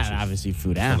sandwiches. got obviously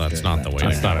food after. that's not the way.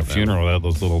 It's not a funeral without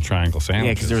those little triangle sandwiches.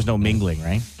 Yeah, because there was no mingling,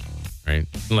 right? Right?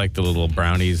 Like the little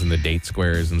brownies and the date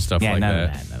squares and stuff Yeah, like none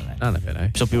that. of that. None of that. None of it, eh?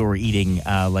 So people were eating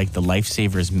like the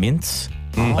Lifesavers mints,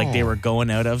 like they were going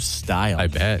out of style. I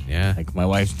bet, yeah. Like my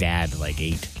wife's dad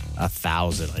ate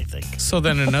 1,000, I think. So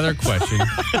then another question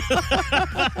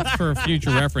for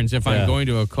future reference: if I'm going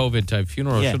to a COVID type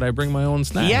funeral, Yeah. should I bring my own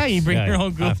snacks? Yeah, you bring Yeah, your you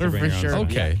own have to cooler bring for your own sure.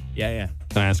 snacks. Okay. Yeah.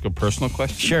 Can I ask a personal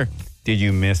question? Sure. Did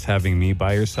you miss having me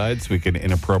by your side so we could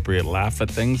inappropriate laugh at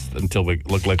things until we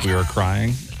looked like we were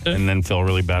crying and then feel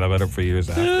really bad about it for years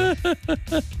after?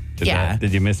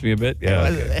 Did you miss me a bit? Yeah.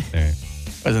 Okay. All right.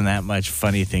 Wasn't that much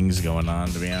funny things going on,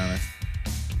 to be honest.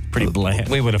 Pretty bland.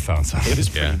 We would have found something. It was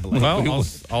pretty bland. Well,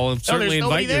 I'll certainly nobody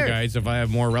invite you there. guys if I have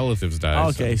more relatives die.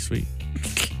 Okay, sweet.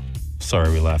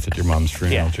 Sorry we laughed at your mom's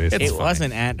funeral, Yeah, Jason. it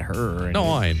wasn't at her. Or anything. No,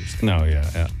 I understand. No,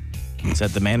 yeah. It's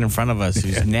at the man in front of us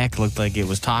whose neck looked like it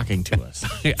was talking to us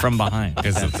from behind.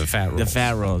 Because of the fat roll. The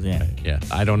fat roll, yeah. Yeah,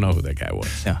 I don't know who that guy was.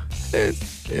 Yeah.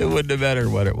 It wouldn't have mattered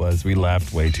what it was. We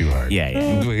laughed way too hard.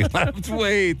 Yeah. We laughed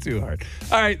way too hard.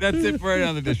 All right, that's it for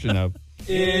another edition of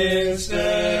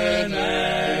Instant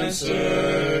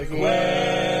Answer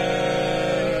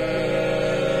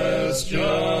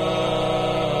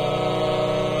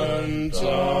Question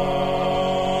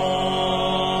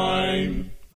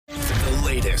Time. The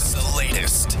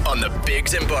latest on the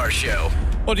Biggs and Bar Show.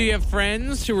 Well, do you have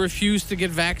friends who refuse to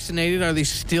get vaccinated? Are they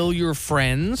still your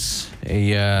friends?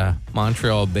 A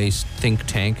Montreal-based think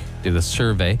tank did a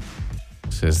survey.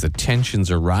 It says the tensions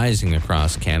are rising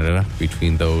across Canada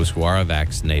between those who are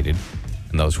vaccinated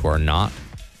and those who are not.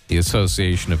 The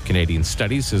Association of Canadian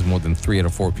Studies says more than 3 out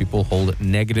of 4 people hold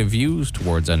negative views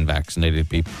towards unvaccinated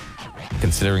people,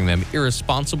 considering them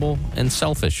irresponsible and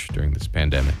selfish during this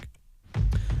pandemic.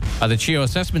 The CHEO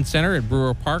Assessment Center at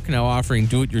Brewer Park now offering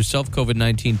do-it-yourself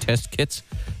COVID-19 test kits.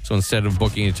 So instead of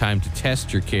booking a time to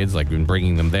test your kids, like when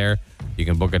bringing them there, you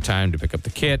can book a time to pick up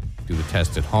the kit, do the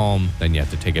test at home, then you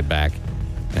have to take it back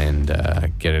and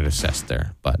get it assessed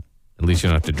there. But at least you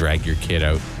don't have to drag your kid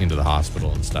out into the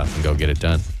hospital and stuff and go get it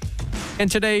done.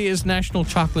 And today is National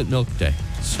Chocolate Milk Day.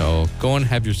 So go and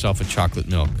have yourself a chocolate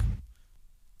milk.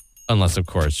 Unless, of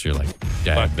course, you're like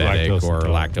diabetic or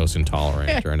lactose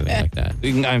intolerant or anything like that.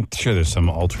 I'm sure there's some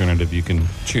alternative you can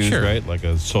choose, right? Like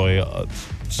a soy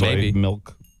Maybe.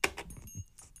 milk.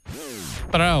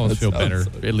 But I always feel better,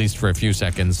 at least for a few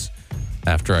seconds,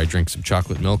 after I drink some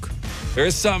chocolate milk. There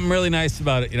is something really nice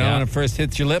about it, when it first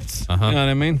hits your lips. Uh-huh. You know what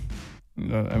I mean?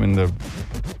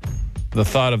 The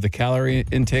thought of the calorie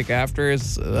intake after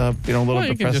is, a little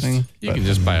depressing. You can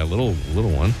just buy a little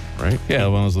one, right? Yeah,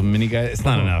 one of those little mini guys. It's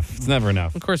not enough. It's never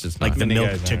enough. Of course it's Like not. the Mini milk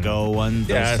guys to aren't go one, those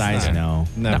Yeah, it's size, not. no.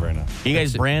 Never enough. Are you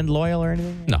guys brand loyal or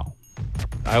anything? No.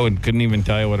 I couldn't even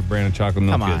tell you what a brand of chocolate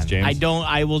milk Come on. is, James.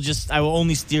 I will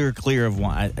only steer clear of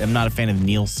one. I'm not a fan of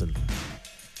Nielsen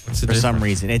What's the for some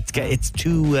difference? reason. It's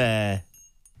too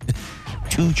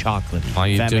chocolatey. Why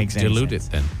if you that makes any dilute sense.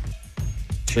 it then?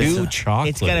 Too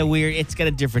chocolate. It's got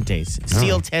a different taste.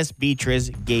 Seal Test, Beatrice,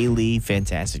 Gailey,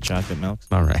 fantastic chocolate milks.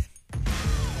 All right.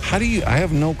 How do you? I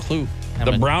have no clue. I'm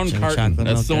The a brown chocolate carton. milk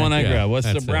That's the guy. one I Yeah, grab. What's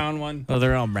the that's it. brown one? Oh,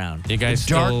 they're all brown. You guys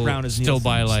The dark still, brown is still Nielsen.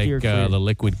 buy like Steer clear. the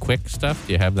liquid quick stuff?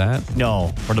 Do you have that?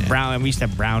 No, or the brown. And we used to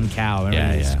have brown cow.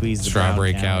 Remember you squeeze the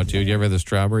Strawberry brown cow, too. Do you ever have the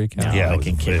strawberry cow? No, that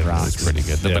can kick rocks. It's pretty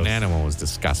good. The Yeah. banana one was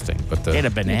disgusting, but the Get a I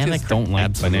banana. just don't like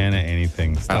Absolutely. banana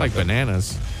anything. I like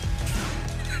bananas.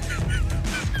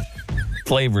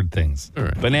 Flavored things. All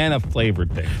right. Banana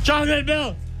flavored things. chocolate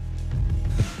milk.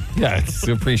 Yeah, it's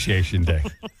Appreciation Day.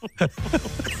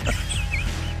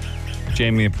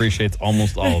 Jamie appreciates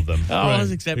almost all of them.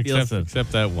 Almost except Nielsen.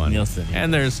 Except that one. Nielsen, yeah.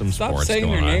 And there's some Stop sports saying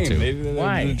going their on, name. too. Maybe they're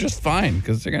Why? just fine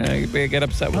because they're going to get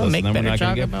upset with Oh, us. make and then we're better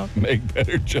not gonna chocolate Make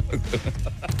better chocolate.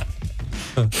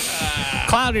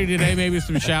 Cloudy today, maybe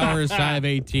some showers, high of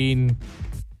 18.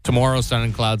 Tomorrow, sun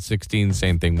and clouds, 16.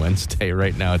 Same thing Wednesday.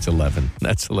 Right now, it's 11.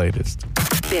 That's the latest.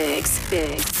 Biggs,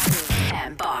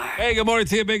 and Bar. Hey, good morning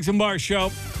to you, Biggs and Bar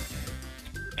Show.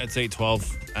 It's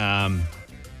 8:12.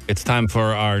 It's time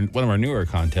for one of our newer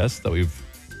contests that we've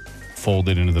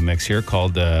folded into the mix here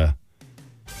called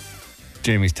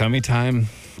Jamie's Tummy Time.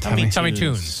 Tummy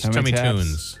tunes. Tummy taps.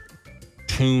 tunes.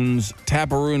 Tunes.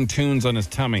 Taparoon tunes on his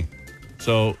tummy.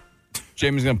 So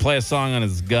Jamie's going to play a song on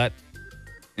his gut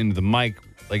into the mic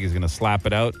like he's going to slap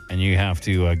it out, and you have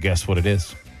to guess what it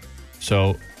is.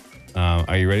 So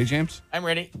are you ready, James? I'm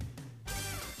ready.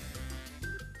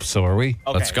 So are we.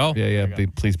 Okay. Let's go. Yeah.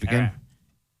 Please begin. All right.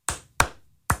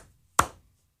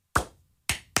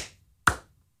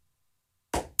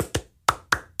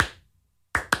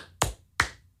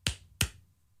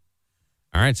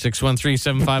 All right,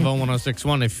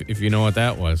 613-750-1061 if you know what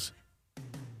that was.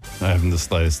 I haven't the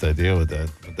slightest idea what that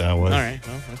was. All right.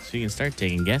 Well, let's see. You can start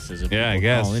taking guesses. If Yeah, I people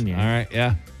guess. call in here. All right,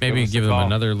 yeah. Maybe give them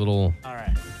another little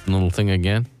thing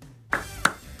again.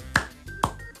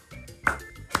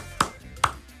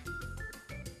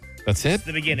 That's it?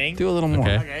 The beginning. Do a little more.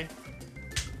 Okay.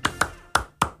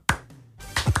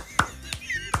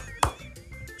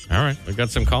 All right, we got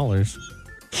some callers.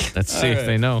 Let's see if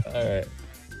they know.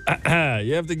 All right.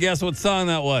 You have to guess what song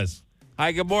that was.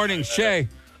 Hi, good morning, Shay.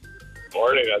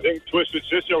 Morning. I think Twisted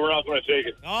Sister, we're not going to take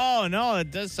it. Oh, no,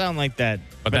 it does sound like that.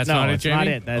 But that's no, not it, it's Jamie? not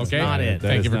it. That's Okay. not it.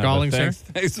 Thank you for calling, sir.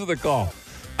 Thanks for the call.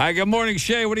 Hi, good morning,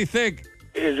 Shay. What do you think?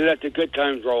 Is it at the Good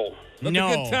Times roll? Let No.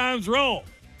 the Good Times Roll,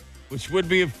 which would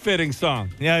be a fitting song.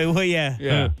 Yeah, well, yeah.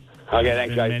 Yeah. Okay,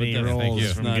 thanks, guys. Many Thank rolls you.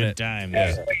 from Not Good it. Times.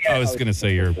 Yeah. I was going to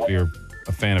say you're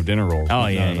a fan of dinner rolls. Oh,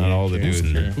 but yeah, Not yeah, all the sure.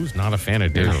 dudes are. Who's not a fan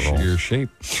of dinner rolls? Your shape.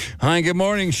 Hi, good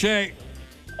morning, Shay.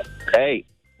 Hey,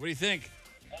 What do you think?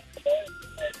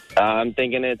 I'm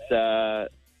thinking it's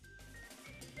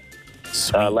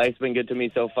life's been good to me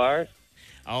so far.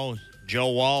 Oh, Joe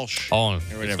Walsh. Oh, Or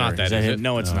it's whatever. not that, Is is it? it?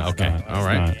 No, it's not. Okay, No, all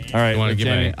right. Not. All right. You want to give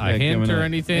Jamie, a hint or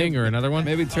anything maybe- or another one?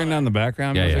 Maybe turn down the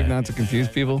background Yeah, music yeah. not to confuse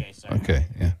people. Okay, sorry. Okay,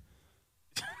 yeah.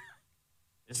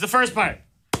 It's the first part.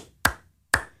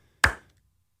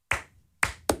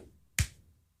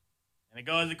 And it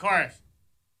goes the chorus.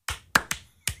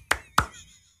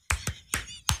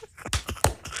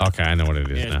 Okay, I know what it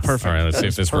is Yeah, now. it's perfect. All right, let's see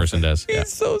if this person does. Yeah.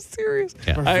 He's so serious.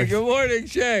 Yeah. Hi, good morning,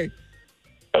 Shay.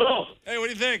 Hello. Hey, what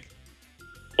do you think?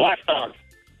 Black Dog.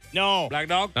 No. Black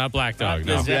Dog? Not Black Dog, Not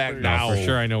no. the Black No, Dog. for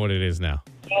sure I know what it is now.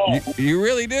 You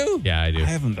really do? Yeah, I do. I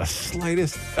haven't the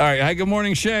slightest. All right. Hi, good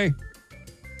morning, Shay.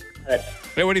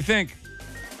 Hey, what do you think?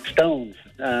 Stones.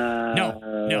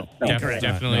 No. Correct.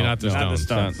 Definitely not the Not the Stones.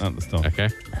 Stones. Not the Stones. Okay.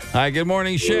 Hi, good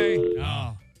morning, Shay.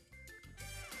 Oh.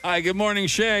 Hi, good morning,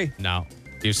 Shay. No.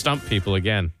 You stumped people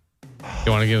again.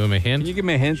 You want to give them a hint? Can you give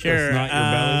me a hint? Sure. That's not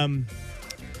your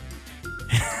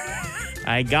belly.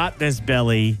 I got this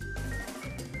belly.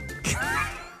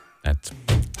 That's.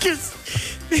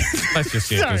 Let's just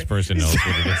see if this person knows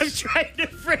what it I'm is. trying to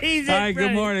phrase it. Hi, good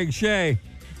right. morning, Shay.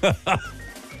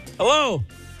 Hello.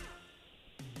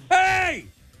 Hey.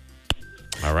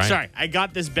 All right. Sorry, I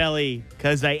got this belly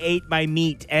because I ate my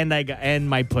meat and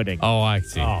my pudding. Oh, I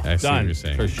see. I see what done. you're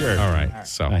saying. For sure. All right.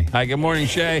 So, Hi, good morning,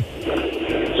 Shay.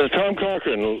 So Tom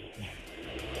Cochran.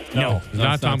 No.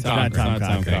 not Tom Cochran. It's not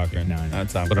Tom Okay. Cochran. No. Not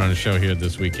Tom put on a show here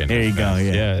this weekend. There you go.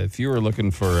 Yeah. Yeah, if you were looking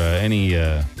for any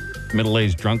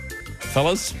middle-aged drunk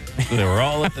fellas, they were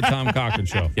all at the Tom Cochran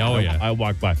show. Oh, yeah. I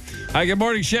walked by. Hi, good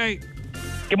morning, Shay.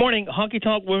 Good morning. Honky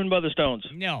Tonk Women by the Stones.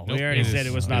 No, Nope, we already said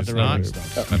it was not the not. Rolling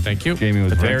Stones. Thank you. Jamie was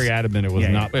The very Prince. adamant it was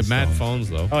Yeah, not We have the mad Stones. phones,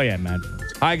 though. Oh yeah, man.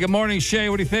 Hi, good morning, Shay.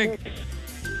 What do you think?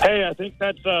 Hey, I think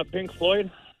that's Pink Floyd.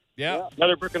 Yeah.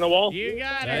 Another brick in the wall. You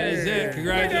got That it. is it.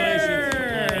 Congratulations.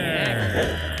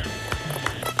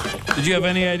 Did you have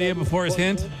any idea before his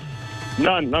hint?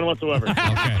 None whatsoever.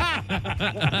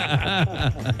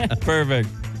 Perfect.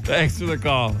 Thanks for the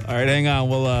call. All right, hang on.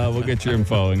 We'll get your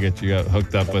info and get you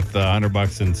hooked up with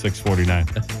 $100 and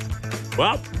 $6.49.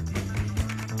 Well,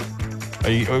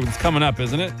 it's coming up,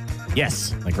 isn't it?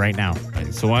 Yes, like right now.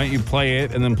 So why don't you play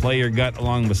it and then play your gut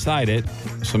along beside it,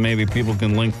 so maybe people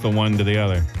can link the one to the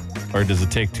other, or does it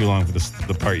take too long for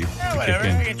the part to kick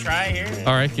in? We can try here.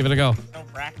 All right, give it a go. No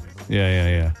practice.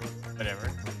 Yeah. Whatever.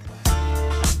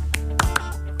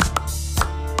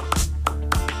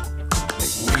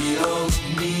 We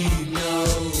don't need no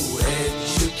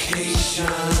education.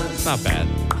 It's not bad.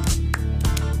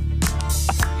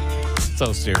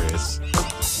 So serious.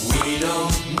 We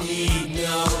don't need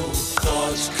no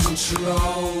thought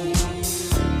control.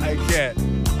 I can't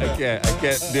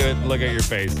do it. Look at your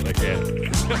face. I can't. The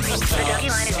Dougie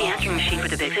line is the answering machine for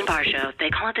the Biggs and Barr Show. They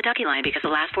call it the Dougie line because the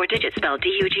last four digits spell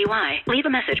DUGY. Leave a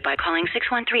message by calling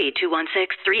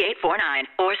 613-216-3849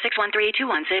 or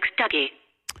 613-216-DOUGY.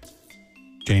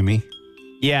 Jamie,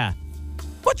 Yeah.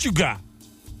 what you got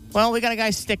Well, we got a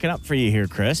guy sticking up for you here,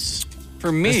 Chris.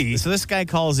 for me? So this guy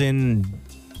calls in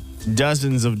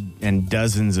dozens of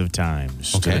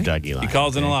times to the Dougie line. He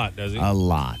calls in a lot, does he? A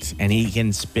lot. And he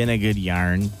can spin a good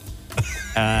yarn.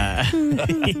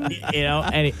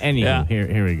 Anywho,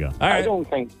 here we go. All I right. don't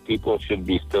think people should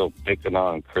be still picking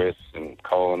on Chris and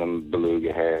calling him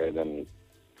beluga head and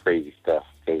crazy stuff,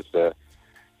 because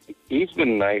he's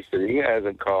been nicer. He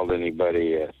hasn't called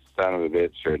anybody a son of a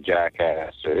bitch or a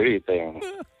jackass or anything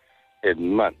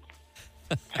in months.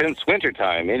 Since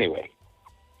wintertime, anyway.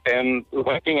 And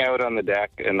looking out on the deck,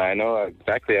 and I know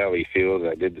exactly how he feels.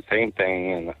 I did the same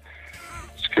thing and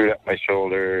screwed up my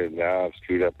shoulder, and now I've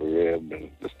screwed up a rib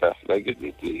and the stuff. Like,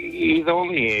 he's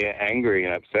only angry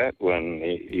and upset when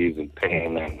he's in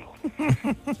pain and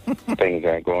things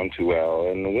aren't going too well.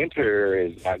 And the winter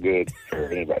is not good for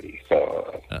anybody.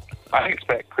 So I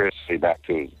expect Chris to be back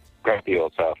to his grumpy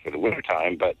old self for the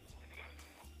wintertime, but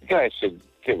you guys should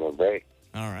give him a break.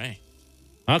 All right.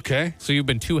 Okay. So you've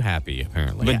been too happy,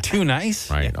 apparently. Been too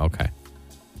nice? Right, okay.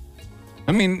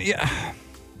 I mean, yeah.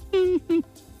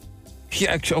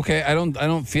 Yeah, okay. I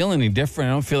don't feel any different.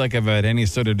 I don't feel like I've had any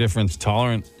sort of difference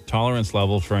tolerance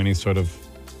level for any sort of.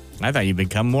 I thought you'd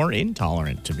become more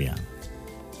intolerant, to be honest.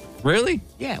 Really?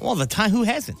 Yeah. Well, the time, who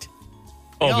hasn't?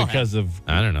 Oh, because of,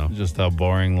 I don't know, just how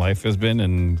boring life has been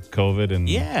and COVID and.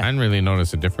 Yeah. I didn't really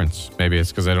notice a difference. Maybe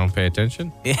it's because I don't pay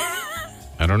attention. Yeah.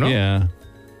 I don't know. Yeah.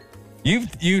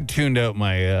 You tuned out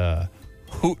my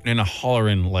hooting and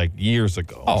hollering like years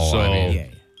ago. Oh, so. I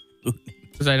mean,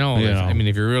 because I know, I mean,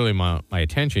 if you're really my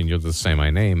attention, you'll just say my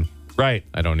name. Right.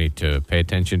 I don't need to pay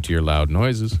attention to your loud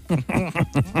noises.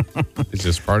 It's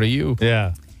just part of you.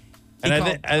 Yeah. And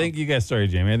I think you guys, sorry,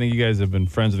 Jamie, I think you guys have been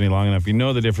friends with me long enough. You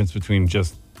know the difference between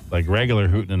just like regular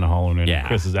hooting and hollering and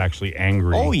Chris is actually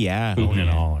angry. Oh, yeah. Hooting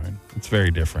and hollering. It's very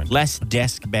different. Less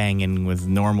desk banging with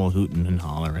normal hooting and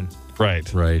hollering.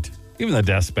 Right. Right. Even the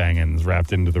desk banging is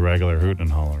wrapped into the regular hooting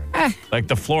and hollering. Like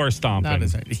the floor stomping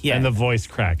and the voice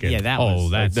cracking. Yeah,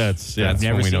 that's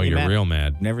when we know you're real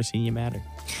mad. Never seen you madder.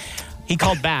 He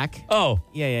called back. Oh.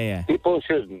 Yeah. People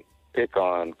shouldn't pick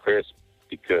on Chris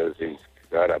because he's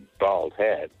got a bald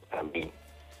head. I mean,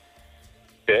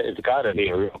 it's got to be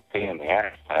a real pain in the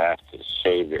ass to have to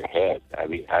shave your head. I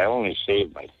mean, I only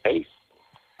shave my face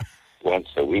once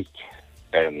a week,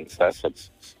 and that's a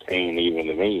pain even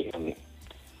to me. And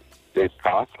it's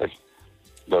costly.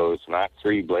 Those Mach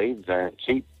 3 blades aren't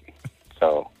cheap,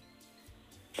 so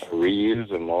I reuse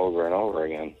them over and over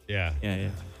again. Yeah.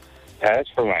 As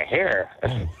for my hair,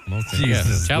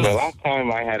 Jesus. the last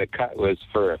time I had a cut was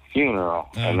for a funeral,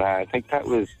 and I think that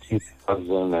was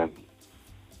 2000,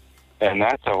 and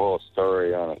that's a whole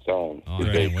story on its own. Oh,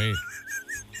 I can't wait.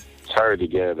 It's hard to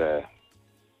get an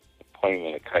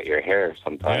appointment to cut your hair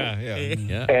sometimes.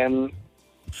 Yeah. And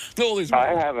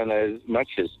I haven't as much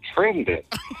as trimmed it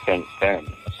since then,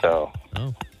 so.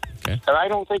 Oh, okay. And I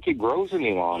don't think it grows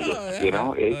any longer,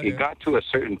 It got to a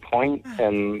certain point,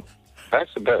 and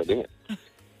that's about it.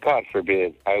 God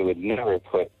forbid, I would never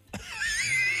put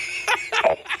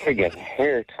a friggin'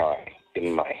 hair tie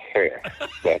in my hair.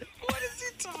 But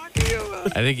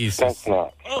I think that's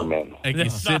not for men. I think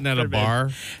he's sitting at a bar,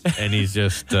 and he's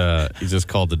just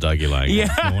called the Dougie line.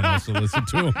 Yeah. No one else will listen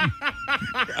to him.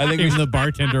 I think even the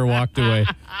bartender walked away.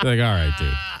 They're like, all right,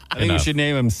 dude. I think we should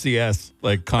name him CS,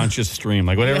 like conscious stream.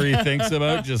 Like whatever he thinks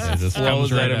about just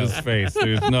flows right out of his face.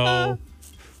 There's no,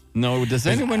 does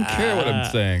anyone care what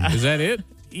I'm saying? Is that it?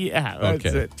 Yeah, that's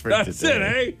Okay. it. That's it,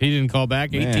 eh? He didn't call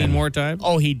back 18 more times?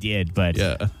 Oh, he did, but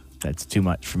that's too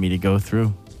much for me to go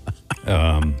through.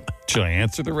 Should I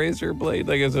answer the razor blade?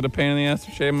 Like, is it a pain in the ass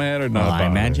to shave my head or not? Well, I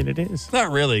imagine it is.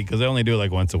 Not really, because I only do it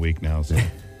like once a week now. So.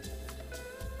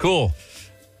 Cool.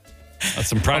 That's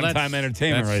some prime time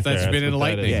entertainment right there. That's been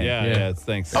enlightening. Yeah,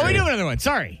 thanks. Oh, we do another one.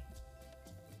 Sorry.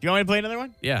 Do you want me to play another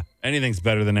one? Yeah. Anything's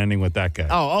better than ending with that guy.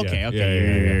 Oh, okay.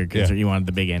 Yeah. You wanted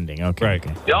the big ending. Okay. Right.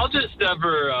 Okay. Y'all just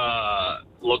ever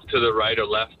look to the right or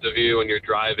left of you when you're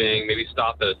driving, maybe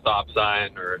stop at a stop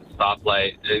sign or a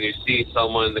stoplight, and you see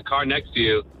someone in the car next to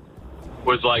you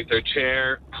with like their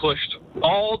chair pushed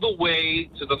all the way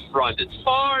to the front as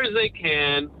far as they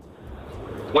can,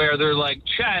 where their like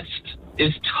chest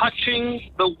is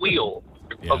touching the wheel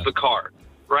of the car,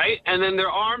 right? And then their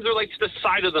arms are like to the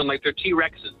side of them like they're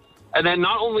T-Rexes. And then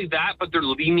not only that, but they're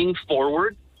leaning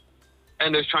forward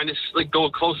and they're trying to like go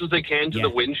as close as they can to the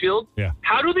windshield. Yeah.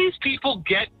 How do these people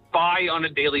get by on a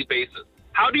daily basis?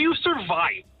 How do you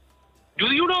survive?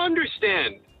 Do you not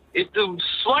understand? If the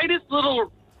slightest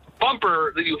little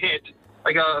bumper that you hit,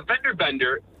 like a fender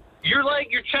bender, you're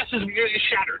like, your chest is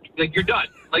shattered. Like, you're done.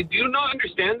 Like, do you not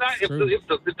understand that? If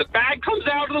the bag comes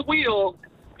out of the wheel,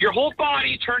 your whole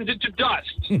body turns into dust.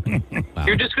 Wow.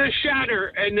 You're just going to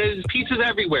shatter, and there's pieces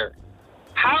everywhere.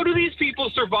 How do these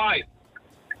people survive?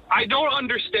 I don't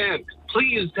understand.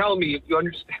 Please tell me if you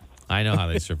understand. I know how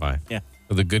they survive.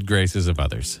 With the good graces of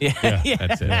others. Yeah.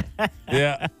 That's it.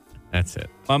 Yeah. That's it.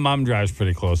 My mom drives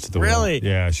pretty close to the wheel. Really?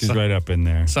 Yeah, she's right up in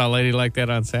there. Saw a lady like that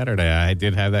on Saturday. I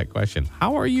did have that question.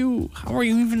 How are you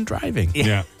even driving?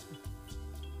 Yeah.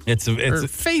 Her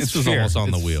face was fear. almost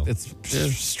on the wheel. It's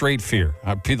straight fear.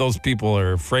 Those people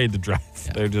are afraid to drive.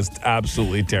 Yeah. They're just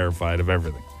absolutely terrified of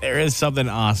everything. There is something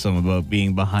awesome about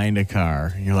being behind a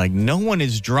car. You're like, no one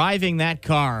is driving that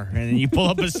car. And then you pull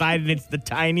up beside it, and it's the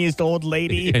tiniest old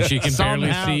lady. And she can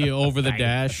barely see you over the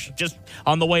dash. Just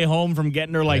on the way home from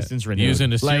getting her license renewed.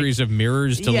 Using a series of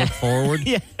mirrors to look forward.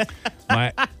 Yeah.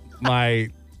 My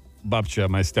babcha,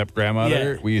 my step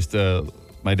grandmother,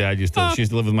 my dad she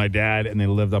used to live with my dad, and they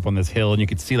lived up on this hill, and you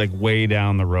could see like way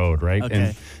down the road, right? Okay.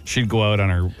 And she'd go out on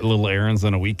her little errands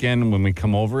on a weekend when we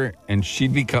come over, and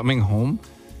she'd be coming home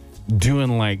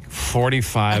doing like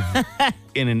 45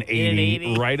 in an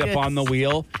 80, right up on the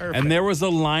wheel. Perfect. And there was a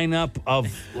lineup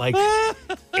of like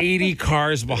 80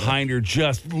 cars behind her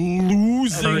just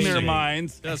losing their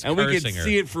minds. And we could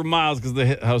see it for miles because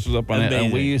the house was up on it.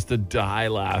 And we used to die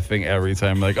laughing every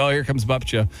time. Like, oh, here comes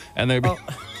Bupcha. And there'd be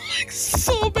like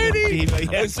so many.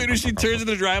 As soon as she turns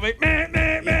into the driveway,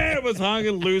 it was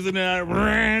honking, losing it.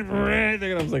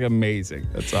 It was like amazing.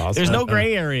 That's awesome. There's no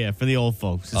gray area for the old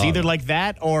folks. It's either like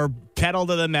that or pedal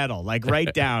to the metal, like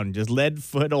right down. Just lead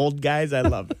foot old guys. I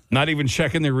love it. Not even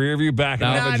checking the rear view back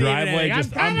out of the driveway.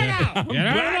 Just Get out of the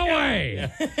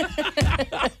way.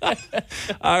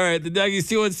 All right, the Dougie's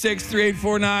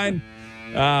 216-3849.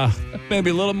 Maybe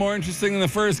a little more interesting than the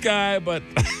first guy, but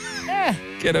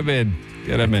get him in.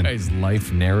 Get him in. Guy's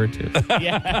life narrative.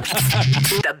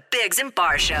 The Biggs and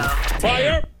Bar Show.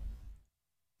 Fire!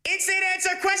 Instant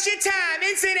answer question time.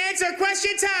 Instant answer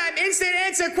question time. Instant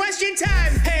answer question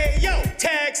time. Hey, yo,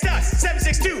 text us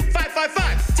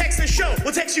 762-555. Text the show.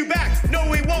 We'll text you back. No,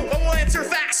 we won't, but we'll answer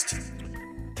fast.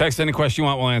 Text any question you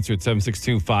want. We'll answer at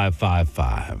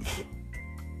 762-555.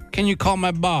 Can you call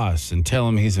my boss and tell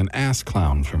him he's an ass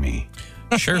clown for me?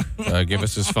 Sure. Give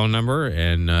us his phone number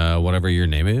and whatever your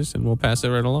name is, and we'll pass it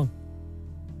right along.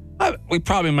 We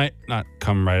probably might not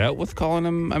come right out with calling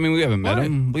him. I mean, we haven't met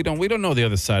him. We don't know the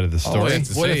other side of the story.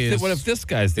 What if this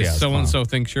guy's the ass so clown? and so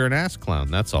thinks you're an ass clown?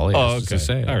 That's all he has to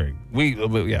say. All right.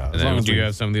 And then do you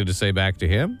have something to say back to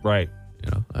him? Right.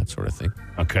 You know, that sort of thing.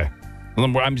 Okay.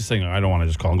 Well, I'm just saying, I don't want to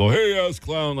just call and go, hey, ass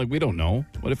clown. Like, we don't know.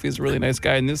 What if he's a really nice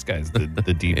guy and this guy's the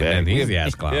D-bag? And he's the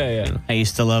ass clown. Yeah. You know? I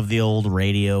used to love the old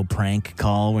radio prank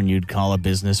call when you'd call a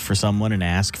business for someone and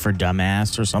ask for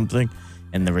dumbass or something,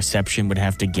 and the reception would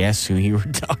have to guess who you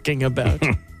were talking about.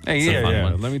 Hey,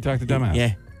 yeah. Let me talk to dumbass.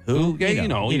 Yeah. Who? Yeah, you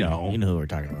know. You know who we're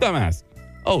talking about. Dumbass.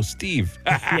 Oh, Steve.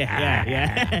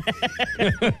 Yeah.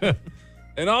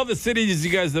 In all the cities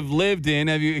you guys have lived in,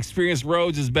 have you experienced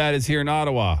roads as bad as here in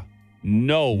Ottawa?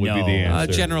 No would be the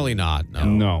answer. Generally not.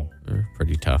 No. They're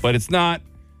pretty tough. But it's not,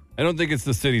 I don't think it's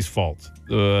the city's fault.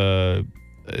 There's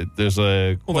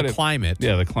the climate.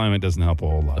 Yeah, the climate doesn't help a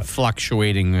whole lot. The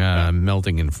fluctuating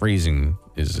melting and freezing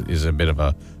is a bit of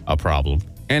a problem.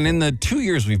 And in the 2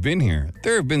 years we've been here,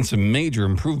 there have been some major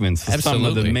improvements to some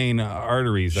of the main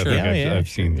arteries I think I've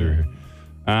seen through here.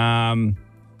 Do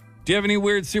you have any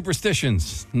weird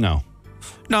superstitions? No.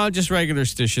 No, just regular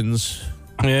stitions.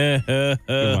 Good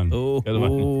one.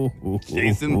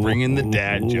 Jason bringing the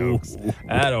dad jokes.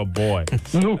 Attaboy.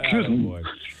 No kidding.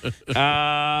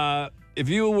 If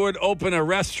you would open a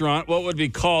restaurant, what would it be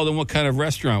called and what kind of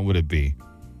restaurant would it be?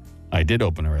 I did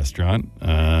open a restaurant.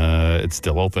 It's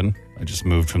still open. I just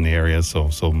moved from the area, so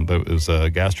it was a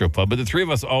gastropub. But the three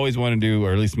of us always want to do,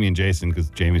 or at least me and Jason,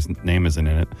 because Jamie's name isn't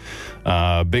in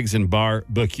it, Biggs and Bar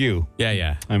BQ.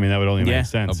 Yeah. I mean, that would only make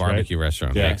sense, a barbecue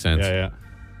restaurant. Makes sense. Yeah.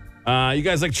 You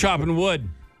guys like chopping wood?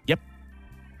 Yep.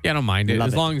 Yeah, I don't mind it.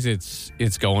 As long as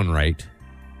it's going right.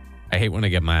 I hate when I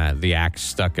get the axe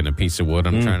stuck in a piece of wood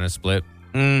I'm trying to split.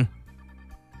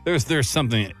 There's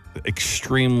something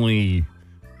extremely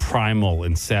primal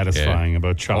and satisfying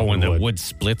about chopping wood. When the wood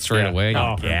splits right away.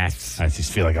 Oh, yes. I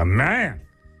just feel like a man.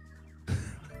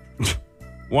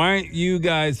 Why aren't you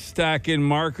guys stacking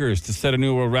markers to set a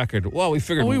new world record? Well, we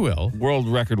figured we will. World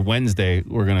Record Wednesday,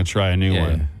 we're going to try a new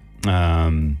one.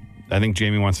 I think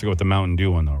Jamie wants to go with the Mountain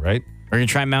Dew one, though, right? We're going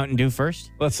to try Mountain Dew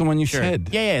first? Well, that's the one you said.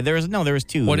 Yeah. There was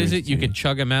two. What is it? You can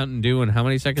chug a Mountain Dew in how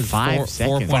many seconds? 5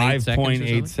 seconds.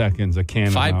 5.8 seconds, a can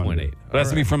of Mountain Dew. 5.8. It has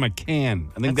to be from a can.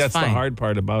 I think that's the hard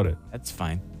part about it. That's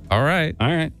fine. All right.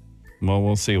 Well,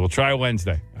 we'll see. We'll try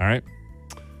Wednesday. All right.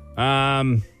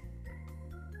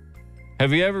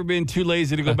 Have you ever been too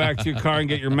lazy to go back to your car and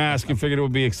get your mask and figured it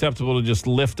would be acceptable to just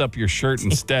lift up your shirt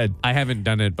instead? I haven't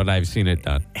done it, but I've seen it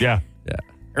done. Yeah.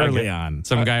 Early on.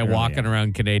 Some guy walking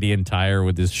around Canadian Tire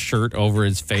with his shirt over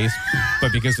his face,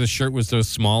 but because the shirt was so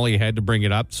small, he had to bring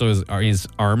it up, so his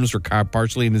arms were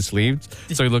partially in his sleeves,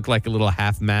 so he looked like a little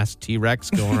half-mast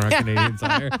T-Rex going around Canadian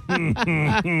Tire.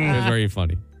 It was very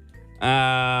funny.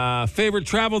 Favorite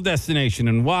travel destination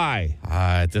and why?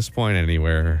 At this point,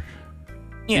 anywhere.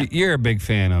 Yeah. You're a big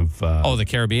fan of... the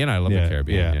Caribbean? I love the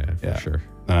Caribbean. Yeah, for sure.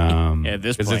 At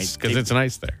this point, because it's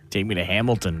nice there. Take me to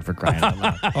Hamilton for crying out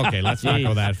loud. Okay, let's not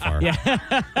go that far. Yeah.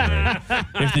 Right.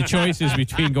 If the choice is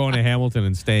between going to Hamilton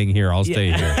and staying here, I'll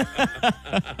stay here.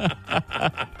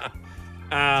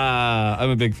 I'm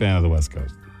a big fan of the West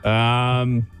Coast.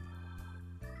 Have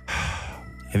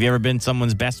you ever been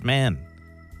someone's best man?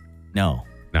 No.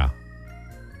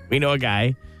 We know a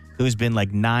guy who's been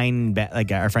like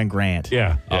like our friend Grant.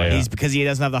 Yeah. He's because he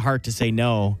doesn't have the heart to say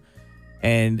no.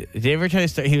 And did you ever try to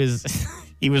start?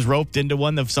 He was roped into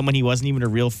one of someone he wasn't even a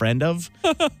real friend of,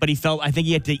 but I think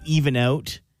he had to even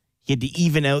out. He had to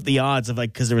even out the odds of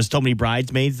because there was so many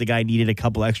bridesmaids, the guy needed a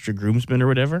couple extra groomsmen or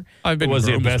whatever. Was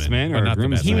he a best man or a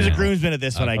groomsman? He was a groomsman at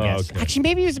this one, I guess. Okay. Actually,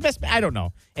 maybe he was the best man. I don't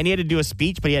know. And he had to do a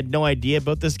speech, but he had no idea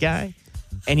about this guy.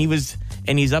 And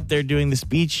he's up there doing the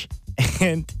speech,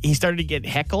 and he started to get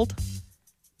heckled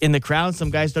in the crowd. Some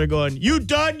guy started going, "You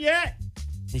done yet?"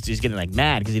 He's getting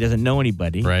mad because he doesn't know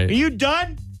anybody. Right. Are you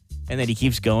done? And then he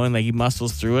keeps going, he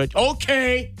muscles through it.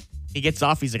 Okay. He gets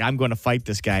off. He's like, I'm going to fight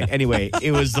this guy. Anyway,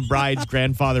 it was the bride's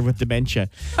grandfather with dementia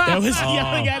that was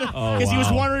yelling at him because he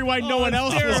was wondering why no one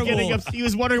else was getting upset. He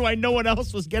was wondering why no one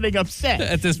else was getting upset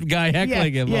At this guy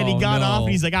heckling him. Yeah, and he got off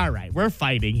and he's like, all right, we're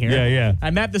fighting here. Yeah.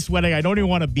 I'm at this wedding I don't even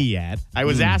want to be at. I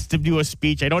was asked to do a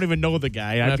speech. I don't even know the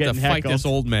guy. I'm have getting to fight heckled. this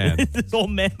old man. This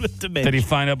old man with dementia. Did he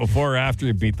find out before or after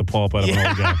he beat the pulp out of an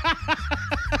old guy?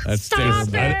 That's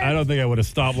terrible. I don't think I would have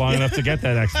stopped long enough to get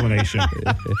that explanation.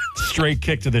 Straight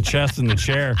kick to the chest and the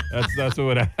chair. That's what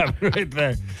would have happened right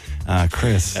there.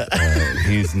 Chris,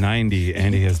 he's 90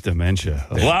 and he has dementia.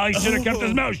 Well, he should have kept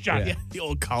his mouth shut. Yeah, the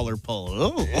old collar pull.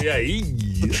 Oh. Yeah.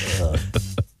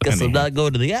 Guess I'm not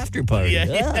going to the after party.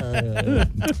 Yeah.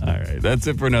 All right, that's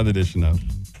it for another edition of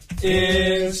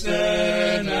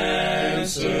Instant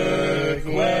Answer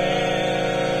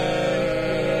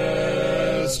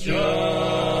Question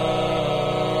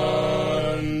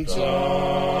Time.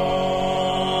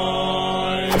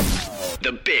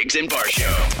 The Biggs and Bar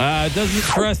Show. Does it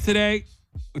for us today.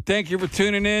 We thank you for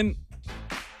tuning in.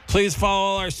 Please follow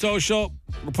all our social.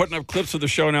 We're putting up clips of the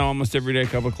show now almost every day, a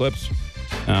couple of clips.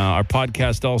 Our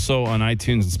podcast also on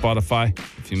iTunes and Spotify.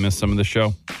 If you missed some of the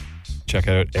show, check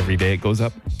it out every day it goes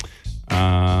up.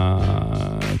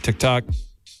 TikTok,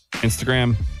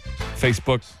 Instagram,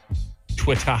 Facebook,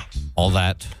 Twitter. All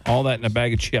that in a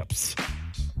bag of chips.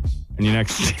 And your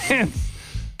next chance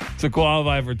to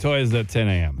qualify for toys at 10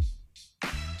 a.m.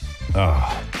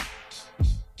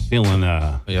 Feeling,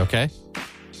 Are you okay?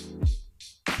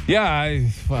 yeah, I'm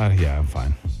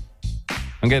fine.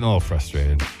 I'm getting a little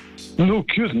frustrated. No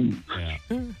kidding. Yeah.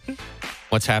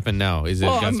 What's happened now? Is it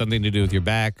got something to do with your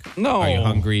back? No. Are you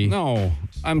hungry? No.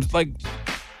 I'm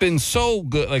been so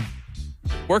good,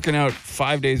 working out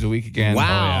 5 days a week again.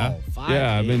 Wow. Oh,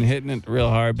 yeah. I've been hitting it real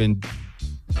hard. Been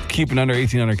keeping under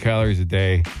 1,800 calories a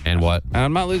day. And what? And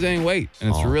I'm not losing any weight. And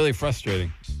it's really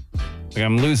frustrating.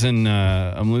 I'm losing,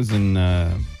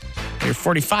 You're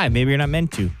 45. Maybe you're not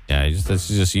meant to. Yeah, this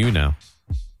is just you now.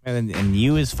 And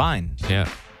you is fine. Yeah.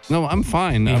 No, I'm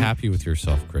fine. Be happy with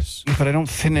yourself, Chris. But I don't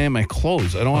fit in any of my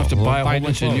clothes. I don't have to buy a whole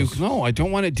bunch of new clothes. No, I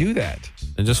don't want to do that.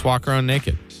 And just walk around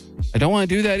naked. I don't want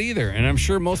to do that either. And I'm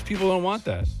sure most people don't want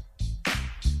that.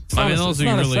 Those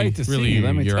are really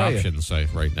your options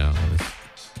right now.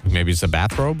 Maybe it's a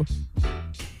bathrobe.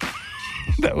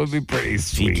 That would be pretty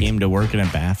sweet. He came to work in a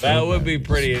bathrobe. That would be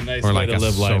pretty nice or way to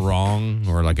live life. Or like a sarong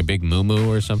or like a big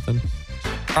moo-moo or something.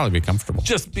 Probably be comfortable.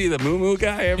 Just be the moo-moo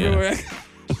guy everywhere. Yeah.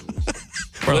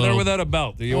 With or without a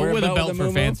belt? Do you wear with a belt for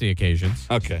moo-moo? fancy occasions.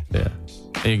 Okay. Yeah.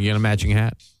 And you can get a matching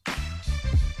hat.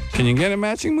 Can you get a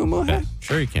matching moo-moo hat?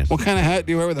 Sure you can. What kind of hat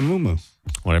do you wear with a moo-moo?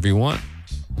 Whatever you want.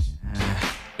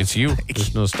 It's you.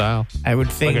 There's no style. I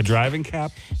would think like a driving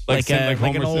cap, like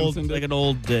an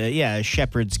old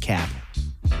shepherd's cap.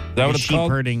 Is that what it's sheep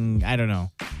called? Herding. I don't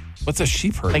know. What's a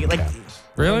sheep herding cap?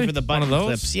 Really? For the button One of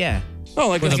those? clips. Yeah. No,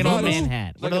 like an a old man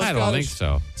hat. Like I don't think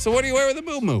so. So what do you wear with a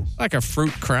moo-moo? Like a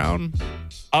fruit crown.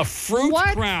 A fruit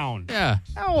crown? Yeah.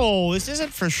 Oh, this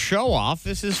isn't for show off.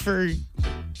 This is for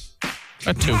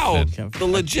a tooth. Wow, the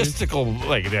logistical,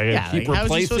 keep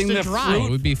replacing the fruit. It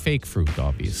would be fake fruit,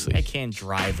 obviously. I can't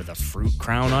drive with a fruit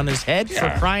crown on his head for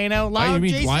crying out loud.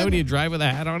 Why would you drive with a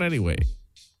hat on anyway?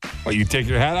 Well, you take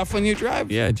your hat off when you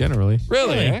drive? Yeah, generally.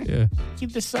 Really? Eh? Yeah.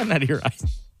 Keep the sun out of your eyes.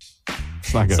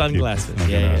 It's not gonna sunglasses.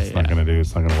 It's not gonna do.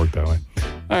 It's not gonna work that way.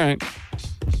 All right.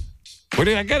 Where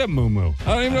do I get a moo-moo? I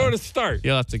don't even know where to start.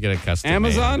 You'll have to get a custom.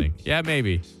 Amazon? Yeah,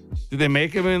 maybe. Did they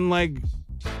make them in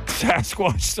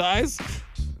Sasquatch size?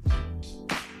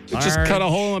 Just cut a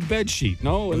hole in a bed sheet.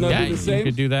 No, wouldn't that be the same? You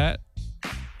could do that.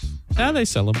 Now they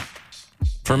sell them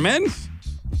for men.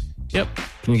 Yep.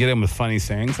 Can you get them with funny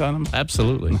sayings on them?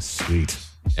 Absolutely. Sweet.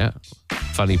 Yeah.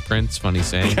 Funny prints, funny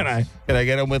sayings. Can I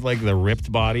get them with like the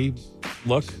ripped body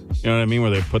look? You know what I mean?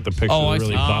 Where they put the picture of the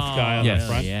really buff guy on the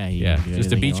front? Yeah.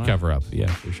 Just a beach cover up. Yeah,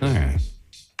 for sure. All right.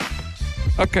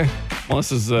 Okay. Well,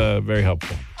 this is very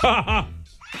helpful.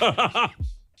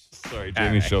 Sorry,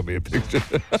 Jamie showed me a picture.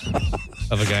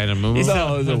 Of a guy in a movie?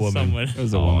 No, it was a woman. It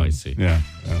was a woman. I see. Yeah.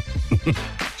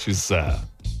 She's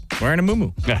wearing a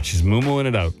muumuu. Yeah, she's muumuing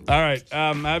it out. All right.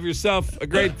 Have yourself a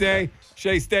great day.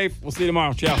 Stay safe. We'll see you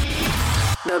tomorrow. Ciao.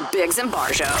 The Biggs and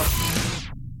Bar Show.